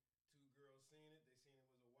 allegedly. 2 girls seen it. They seen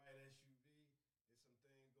it was a white SUV. There's some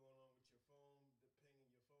things going on with your phone, the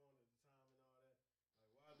pinging your phone at the time and all that.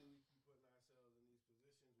 Like, why do we keep putting ourselves in these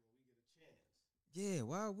positions when we get a chance? Yeah,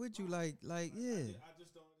 why would you yeah? I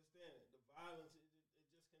just don't understand it. The violence, it just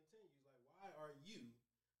continues. Like, why are you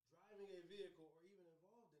driving a vehicle or even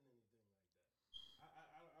involved in anything like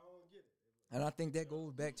that? I don't get it. And I think that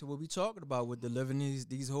goes back to what we talking about with the living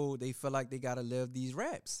these whole. They feel like they gotta live these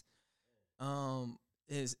raps.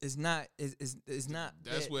 It's not.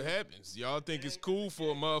 That's what happens. Y'all think it's cool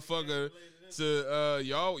for a motherfucker to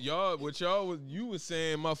you was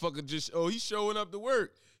saying, motherfucker just he's showing up to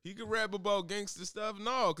work. He can rap about gangster stuff.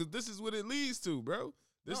 No, because this is what it leads to, bro.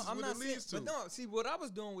 This is what it leads to. But no, see, what I was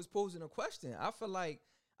doing was posing a question. I feel like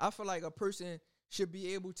a person should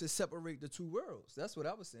be able to separate the two worlds. That's what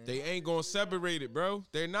I was saying. They ain't gonna separate it, bro.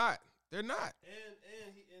 They're not. And the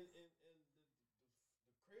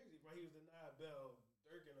crazy part, he was denied bail.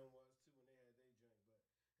 Dirk and them was too when they had their drink.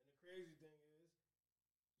 And the crazy thing is,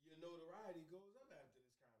 your notoriety goes up after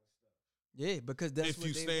this kind of stuff. Yeah, because that's If what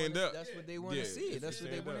you they stand wanna, up. That's what they want to Yeah, see. if That's you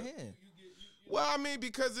what they stand want to up. hear. Well, I mean,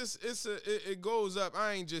 because it goes up.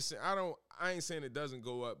 I ain't saying it doesn't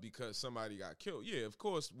go up because somebody got killed. Yeah, of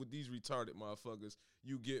course, with these retarded motherfuckers,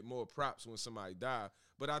 you get more props when somebody die.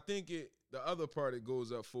 But I think the other part it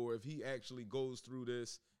goes up for if he actually goes through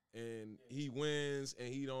this and he wins and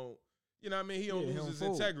he don't, you know what I mean? He don't lose his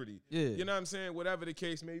integrity. Yeah. You know what I'm saying? Whatever the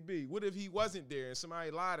case may be. What if he wasn't there and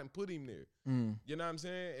somebody lied and put him there? You know what I'm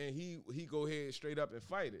saying? And he go ahead straight up and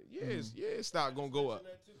fight it. It's not going to go up.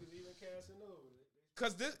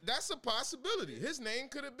 Because that's a possibility. His name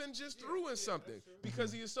could have been just through in something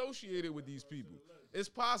because he associated with these people. It's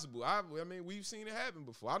possible. I mean, we've seen it happen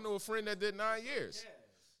before. I know a friend that did 9 years.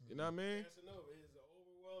 You know what I mean? Casanova is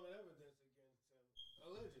overwhelming evidence against him,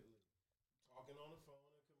 allegedly. Talking on the phone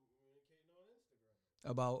and communicating on Instagram.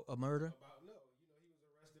 About a murder? He was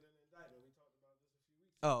arrested in an indictment. We talked about this a few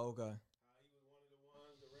weeks ago. Oh, okay. He was one of the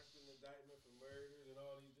ones arrested in indictment for murders and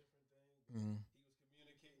all these different things. Mm-hmm. He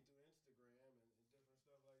was communicating through Instagram and different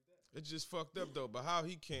stuff like that. It's just fucked up though. But how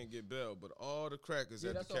he can't get bail, but all the crackers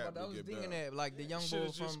at the I Capitol was get thinking bail. that, like the young Shit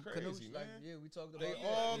boy is just from crazy, Canoe. Like, man. yeah, we talked about They that.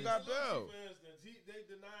 all got bail. For instance, they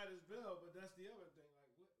denied his bail, but that's the other thing.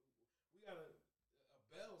 Like, we got a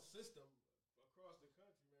bail system across the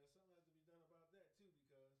country, man. Something has to be done about that too,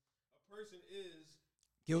 because a person is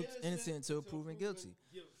innocent until proven guilty.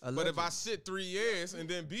 But if I sit 3 years and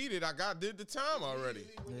then beat it, did the time already.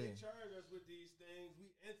 When they charge us with these things,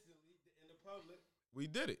 we instantly in the public. We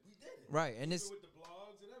did it. Right, and it's with the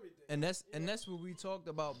blogs and everything. and that's what we talked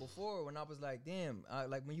about before when I was like, damn,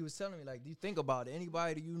 like when you was telling me, like, do you think about it?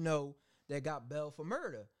 Anybody you know that got bail for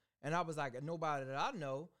murder? And I was like, nobody that I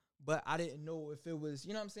know, but I didn't know if it was,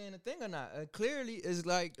 you know what I'm saying, a thing or not. Clearly, it's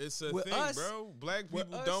like It's a with thing, us, bro. Black with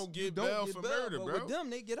people us, don't get bail for murder, but bro. with them,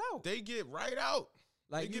 they get out. They get right out.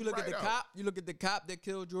 Like They you get look at right the out. cop, you look at the cop that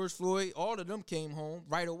killed George Floyd. All of them came home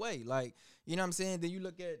right away. Like you know what I'm saying. Then you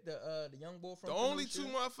look at the young boy from The only Kenosha.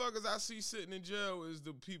 two motherfuckers I see sitting in jail is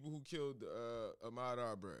the people who killed Ahmaud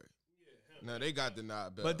Arbery. Now they got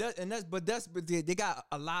denied bail. But they got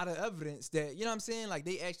a lot of evidence that you know what I'm saying. Like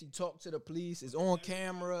they actually talked to the police, is on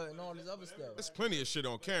camera, and all this other stuff. There's plenty of shit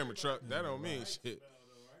on camera, truck. That don't mean shit.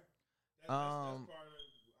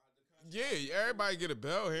 Yeah, everybody get a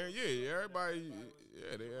bell here. Yeah, everybody.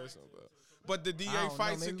 Yeah, they have some bell. But the DA I don't know,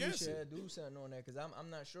 fights maybe against we it. should do something on that because I'm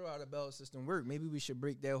not sure how the bail system works. Maybe we should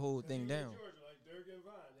break that whole thing down. Georgia, like Dirk and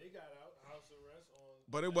Vine, they got out house arrest on.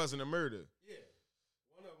 But it wasn't a murder. Yeah,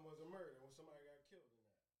 one of them was a murder when somebody got killed in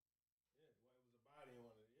that. Yeah, well, it was a body in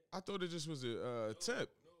one of it. Yeah. I thought it just was a attempt.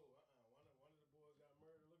 No, one of the boys got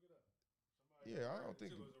murdered. Look it up. Somebody Yeah, got I don't murdered,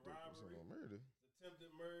 think too. it It was a was robbery, no murder.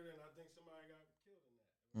 attempted murder, and I think somebody got killed in that.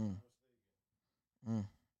 If Mm. I'm not mistaken. Mm.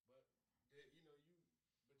 But you know,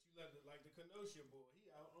 you let like the Kenosha boy,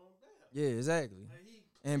 he out on bail. Yeah, exactly. Like, he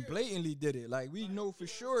And clearly- blatantly did it. Like we like, know you for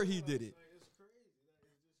what I'm sure he saying? did Like, it. Like, it's crazy. Like,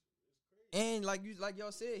 it's crazy. And like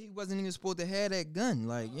y'all said, he wasn't even supposed to have that gun.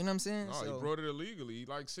 Like you know what I'm saying? No, he brought it illegally. He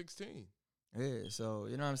like 16. Yeah, so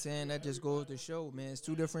you know what I'm saying? That just goes to show, man. It's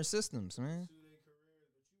two different systems, man. Pursue their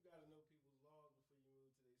careers, but you got to know people's laws before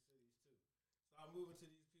you move to their cities too. Stop moving to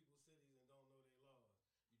these people's cities and don't know their laws.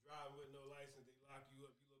 You driving with no license, they lock you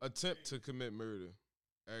up. You look Attempt to crazy. commit murder,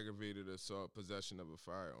 aggravated assault, possession of a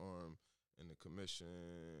firearm, and the commission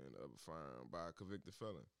of a firearm by a convicted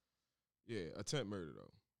felon. Yeah, attempt murder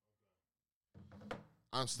though.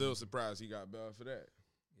 I'm still surprised he got bail for that.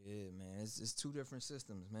 Yeah, man. It's two different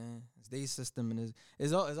systems, man. It's their system and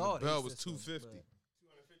it's all The their bail was systems, $250.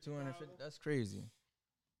 but 250. 250. That's crazy.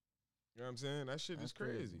 You know what I'm saying? That shit is That's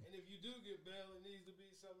crazy. crazy. And if you do get bail, it needs to be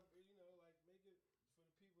something, you know, like make it for the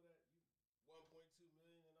people that you 1.2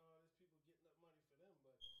 million and all these people getting up money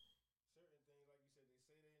for them. But certain things, like you said, they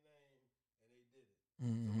say their name and they did it.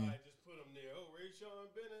 Mm-hmm. Somebody just put them there. Oh, Ray Sean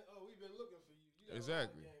Bennett. Oh, we've been looking for you. You got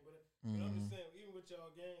Exactly. A lot of gang. But I'm Mm-hmm. just saying, even with y'all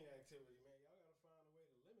gang activity, man, y'all got to find a way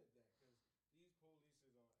to limit that because these police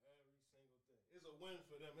is on every single thing. It's a win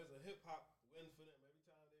for them. It's a hip hop win for them. Every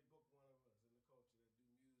time they book one of us in the culture that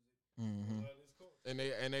do music, Mm-hmm. love this culture.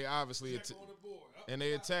 And they obviously Check on the board. and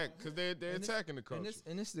they attack because they're And this- attacking the And culture.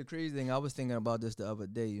 this is the crazy thing. I was thinking about this the other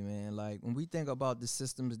day, man. Like when we think about the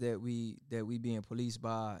systems that we being policed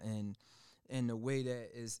by and the way that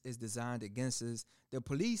is designed against us, the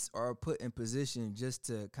police are put in position just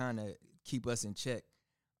to kind of keep us in check.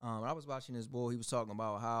 I was watching this boy. He was talking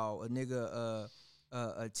about how a nigga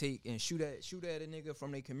take and shoot at a nigga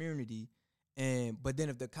from their community, but then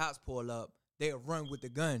if the cops pull up, they'll run with the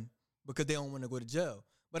gun because they don't want to go to jail.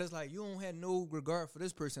 But it's like you don't have no regard for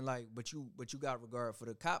this person, like, but you got regard for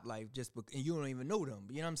the cop life and you don't even know them.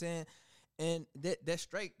 You know what I'm saying? And that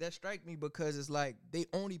strike me because it's like they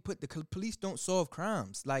only the police don't solve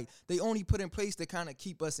crimes. Like they only put in place to kind of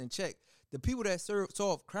keep us in check. The people that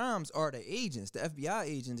solve crimes are the agents, the FBI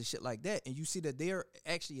agents and shit like that. And you see that they're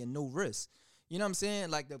actually in no risk. You know what I'm saying?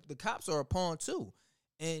 Like the cops are a pawn too.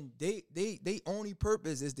 And they only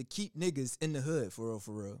purpose is to keep niggas in the hood for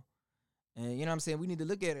real. And you know what I'm saying? We need to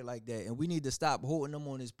look at it like that. And we need to stop holding them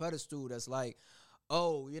on this pedestal that's like,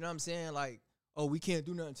 oh, you know what I'm saying? Like, oh, we can't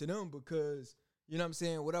do nothing to them because, you know what I'm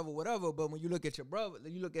saying, whatever. But when you look at your brother,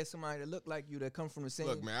 you look at somebody that look like you that come from the same.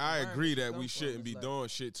 Look, man, I agree environment you that come we from, shouldn't be it's like- doing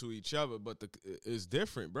shit to each other, but it's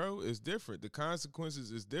different, bro. It's different. The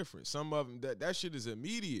consequences is different. Some of them that shit is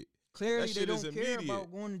immediate. Clearly, that they shit is don't care immediate.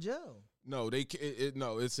 about going to jail. No,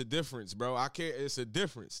 no, it's a difference, bro. I can't. It's a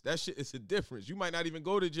difference. That shit is a difference. You might not even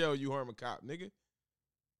go to jail. You harm a cop, nigga.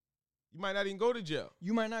 You might not even go to jail.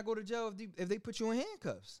 You might not go to jail if they put you in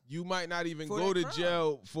handcuffs. You might not even For go that to crime.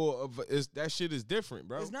 jail for that shit is different,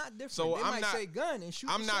 bro. It's not different. So they I'm might not- say gun and shoot.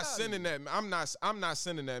 I'm the not shit out of sending you. that. I'm not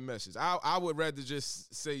sending that message. I would rather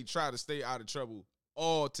just say try to stay out of trouble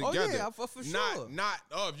altogether. Oh yeah, for sure. Not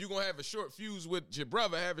if you gonna have a short fuse with your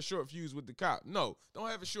brother, have a short fuse with the cop. No, don't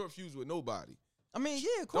have a short fuse with nobody. I mean,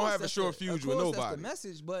 yeah, of course. Have a that's short the- fuse of with course That's nobody. the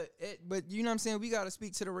message, but you know what I'm saying. We got to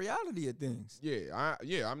speak to the reality of things. Yeah,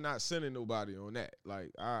 I'm not sending nobody on that.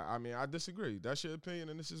 Like, I mean, I disagree. That's your opinion,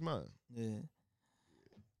 and this is mine. Yeah.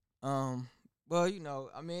 Well, you know,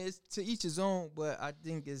 I mean, it's to each his own, but I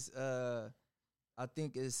think it's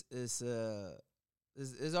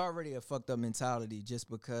already a fucked up mentality just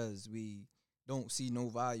because we don't see no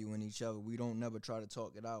value in each other. We don't never try to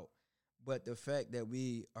talk it out. But the fact that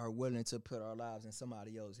we are willing to put our lives in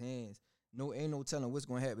somebody else's hands, ain't no telling what's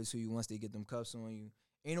gonna happen to you once they get them cuffs on you.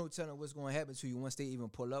 ain't no telling what's going to happen to you once they even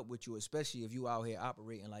pull up with you, especially if you out here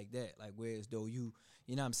operating like that. Like, whereas though you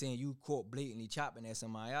know what I'm saying, you caught blatantly chopping at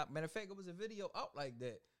somebody. Matter of fact, it was a video out like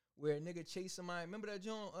that where a nigga chased somebody. Remember that,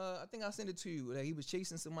 John? I think I sent it to you. That he was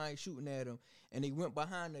chasing somebody, shooting at him, and he went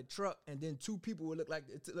behind the truck, and then two people would look like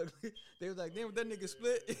they was like, damn, that nigga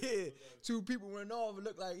split. Yeah. Two people went off. It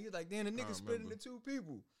looked like he was like, damn, the nigga split into two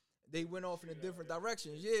people. They went off in a different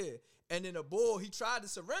directions. Yeah, and then the bull, he tried to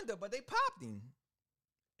surrender, but they popped him.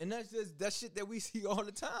 And that's just that shit that we see all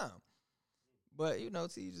the time. But, you know,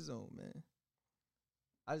 to each his own, man.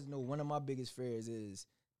 I just know one of my biggest fears is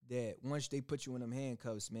that once they put you in them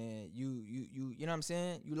handcuffs, man, you know what I'm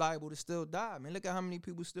saying? You liable to still die, man. Look at how many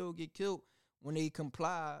people still get killed when they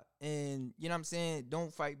comply and, you know what I'm saying,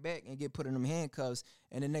 don't fight back and get put in them handcuffs.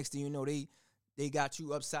 And the next thing you know, they got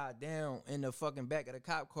you upside down in the fucking back of the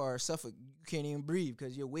cop car, suffer. You can't even breathe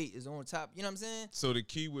because your weight is on top. You know what I'm saying? So the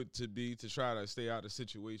key would be to try to stay out of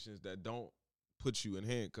situations that don't put you in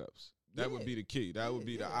handcuffs. That would be the key. That would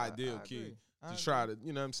be the ideal key to try to,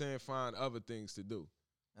 you know what I'm saying, find other things to do.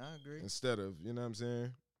 I agree. Instead of, you know what I'm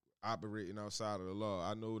saying, operating outside of the law.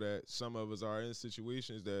 I know that some of us are in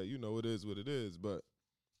situations that, you know, it is what it is, but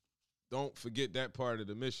don't forget that part of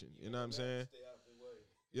the mission. You know what I'm saying?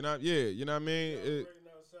 You know, you know what I mean?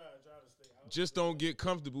 Just don't get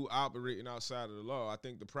comfortable operating outside of the law. I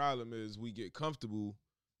think the problem is we get comfortable,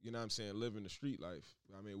 you know what I'm saying, living the street life.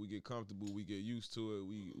 I mean, we get comfortable, we get used to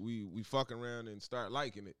it, we fuck around and start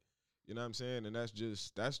liking it. You know what I'm saying? And that's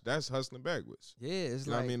just that's hustling backwards. Yeah, it's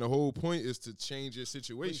you know like, I mean, the whole point is to change your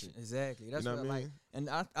situation. Exactly. That's you know what I mean? And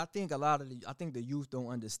I think I think the youth don't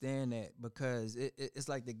understand that because it's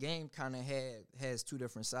like the game kind of has two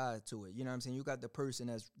different sides to it. You know what I'm saying? You got the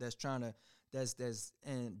person that's trying to that's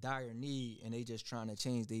in dire need and they just trying to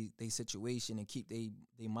change their situation and keep they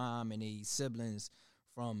mom and they siblings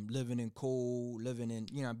from living in cold, living in,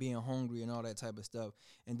 you know, being hungry and all that type of stuff.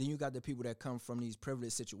 And then you got the people that come from these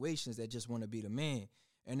privileged situations that just want to be the man.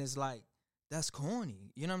 And it's like, that's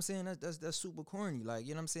corny. You know what I'm saying? That's super corny. Like,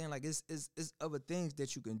 you know what I'm saying? Like, it's other things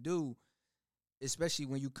that you can do, especially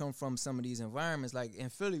when you come from some of these environments. Like, in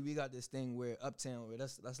Philly, we got this thing where uptown, where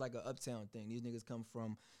that's like an uptown thing. These niggas come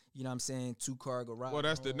from, you know what I'm saying, 2-car garage. Well,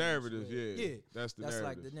 that's the narrative, yeah. That's the narrative. That's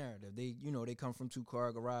like the narrative. They, you know, they come from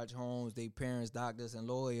 2-car garage homes, they parents, doctors, and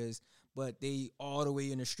lawyers, but they all the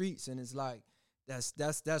way in the streets, and it's like,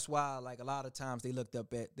 that's why, like, a lot of times they looked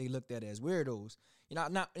at as weirdos. You know,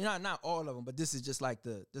 not all of them, but this is just like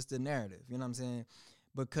the narrative, you know what I'm saying?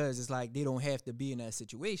 Because it's like they don't have to be in that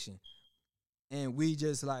situation. And we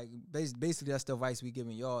just like basically that's the advice we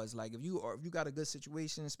giving y'all is like if you got a good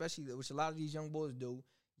situation, especially which a lot of these young boys do,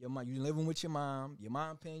 you living with your mom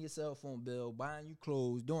paying your cell phone bill, buying you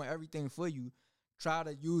clothes, doing everything for you. Try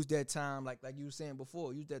to use that time like you were saying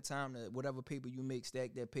before, use that time to whatever paper you make,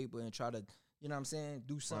 stack that paper and try to, you know what I'm saying,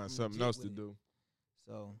 do something. Find something else to do.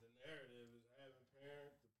 So the narrative is having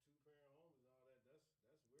parents, the 2-parent homes and all that.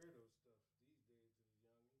 That's weirdo stuff these days to the youngins.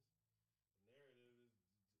 The narrative is to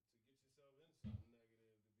get yourself in something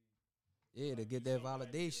negative to be. yeah, to get that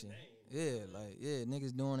validation. Yeah, like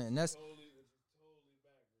niggas doing it, and that's totally backwards.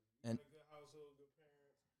 You and got a good household, good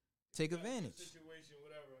parents. take advantage. Situation,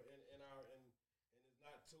 whatever, and it's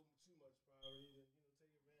not too much poverty. Then take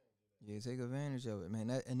advantage of that. Yeah, take advantage of it,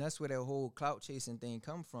 man. And that's where that whole clout chasing thing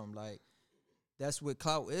come from. Like, that's what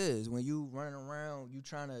clout is. When you running around, you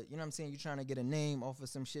trying to, you know what I'm saying, you trying to get a name off of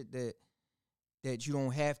some shit that you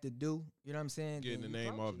don't have to do. You know what I'm saying? Getting the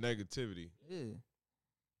name off negativity. Yeah.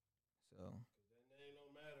 So. That name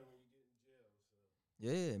don't matter when you get in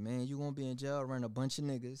jail. Yeah, man, you gonna be in jail around a bunch of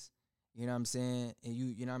niggas. You know what I'm saying? And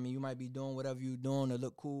you know what I mean? You might be doing whatever you doing to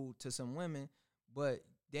look cool to some women, but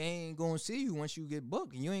they ain't gonna see you once you get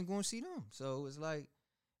booked, and you ain't gonna see them. So it's like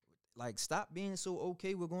stop being so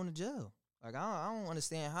okay with going to jail. Like, I don't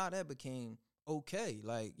understand how that became okay.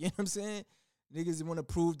 Like, you know what I'm saying? Niggas want to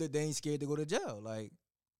prove that they ain't scared to go to jail. Like,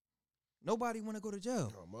 nobody want to go to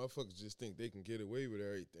jail. Oh, motherfuckers just think they can get away with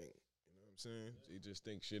everything. You know what I'm saying? They just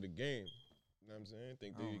think shit a game. You know what I'm saying?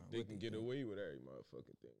 Think they can get away with every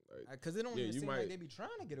motherfucking thing. Like, because it don't even seem like they be trying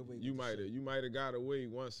to get away with it. You might have got away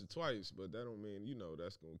once or twice, but that don't mean, you know,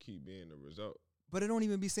 that's going to keep being the result. But it don't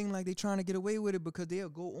even be seeming like they trying to get away with it because they'll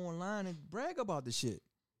go online and brag about the shit.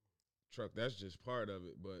 Truck, that's just part of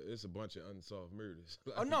it, but it's a bunch of unsolved murders.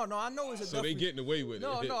 Like, oh, no, I know it's a so they getting away with it.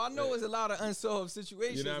 No, I know it's a lot of unsolved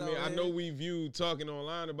situations. You know what I mean? I know we view talking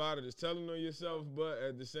online about it as telling on yourself, but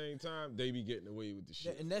at the same time, they be getting away with the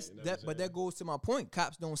shit. And that's but that goes to my point.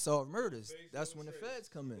 Cops don't solve murders. That's when the feds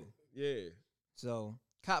come in. Yeah. So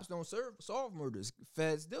cops don't solve murders.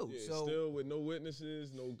 Feds do. Yeah, so still with no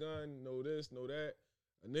witnesses, no gun, no this, no that.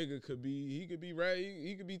 A nigga could be right.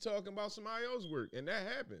 He could be talking about somebody else's work, and that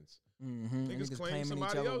happens. Mm-hmm. Niggas claim claiming each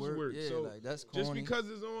somebody other else's work. Yeah, So like, that's just corny. because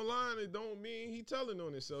it's online, it don't mean he telling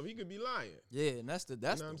on himself. He could be lying. Yeah, and that's know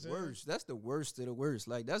what I'm the saying? worst. That's the worst of the worst.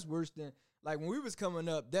 Like, that's worse than, like, when we was coming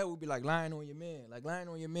up, that would be like lying on your man. Like, lying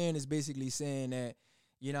on your man is basically saying that,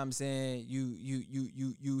 you know what I'm saying,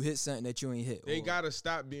 you hit something that you ain't hit. They or- gotta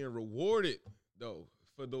stop being rewarded though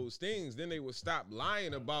for those things. Then they would stop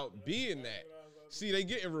lying about being that. See, they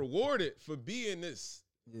getting rewarded for being this.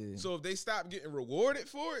 Yeah. So if they stop getting rewarded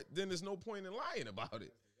for it, then there's no point in lying about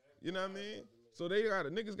it. You know what I mean? So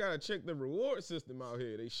niggas gotta check the reward system out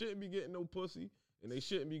here. They shouldn't be getting no pussy and they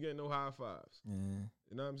shouldn't be getting no high fives. Yeah.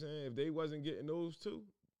 You know what I'm saying? If they wasn't getting those two,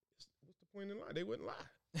 what's the point in lying? They wouldn't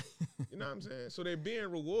lie. You know what I'm saying? So they're being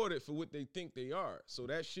rewarded for what they think they are. So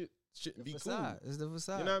that shit shouldn't be facade. cool. It's the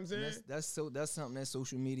facade. You know what I'm And saying? That's something that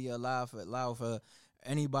social media allow for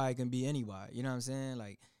anybody can be anybody. You know what I'm saying?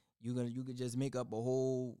 Like, you could just make up a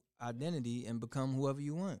whole identity and become whoever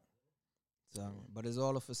you want. So, but it's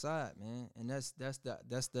all a facade, man. And that's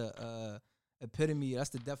the epitome. That's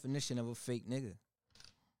the definition of a fake nigga.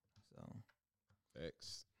 So,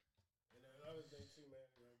 X. And another thing too, man,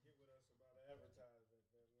 get with us about advertising. Man.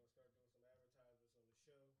 We're gonna start doing some advertisements on the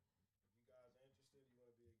show. If you guys are interested, you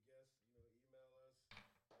want to be a guest, email us,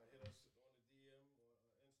 hit us on the DM or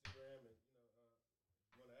Instagram, and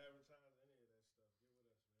want to advertise any of that stuff. Get with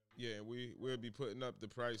us, man. Yeah, we'll be putting up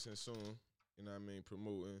the pricing soon. You know what I mean?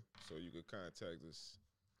 Promoting. So you could contact us.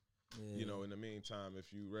 yeah. In the meantime,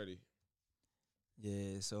 if you ready.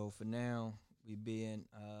 Yeah, so for now, we being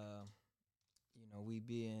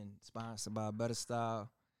sponsored by Better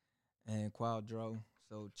Style and Quadro.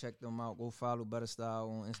 So check them out. Go follow Better Style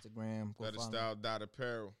on Instagram. Go follow-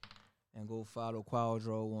 Betterstyle.apparel. and go follow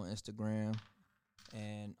Quadro on Instagram.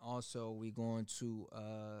 And also we going to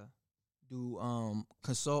do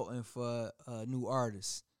consulting for new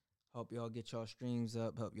artists. Help y'all get y'all streams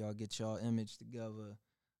up, help y'all get y'all image together.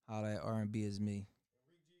 How that R&B is me. And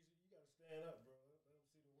Rick Jeezy, you gotta stand up, bro. Let them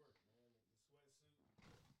see the work, man. The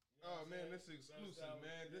sweatsuit. Oh, man, this is exclusive,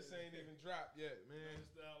 man. This ain't even dropped yet, man. Better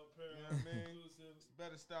Style apparel, You know what I mean? exclusive.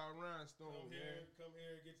 Better Style Rhinestone, Come man.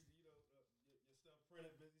 here, get your stuff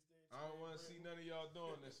printed, busy stage. I don't want to see none of y'all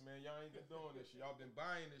doing this, man. Y'all ain't been doing this shit. Y'all been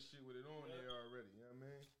buying this shit with it on there already. You know what I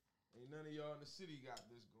mean? Ain't none of y'all in the city got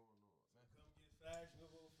this going on, man. Come get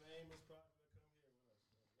fashionable, famous, popular. Come here with us,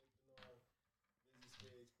 man. Make the noise. Busy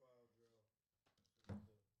stage, Quadro.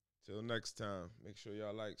 Till next time, make sure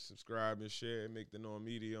y'all like, subscribe, and share. Make the Norm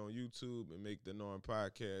Media on YouTube and make the Norm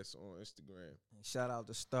Podcast on Instagram. And shout out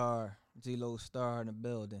to Star, G-Lo Star in the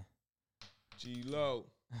building. G-Lo.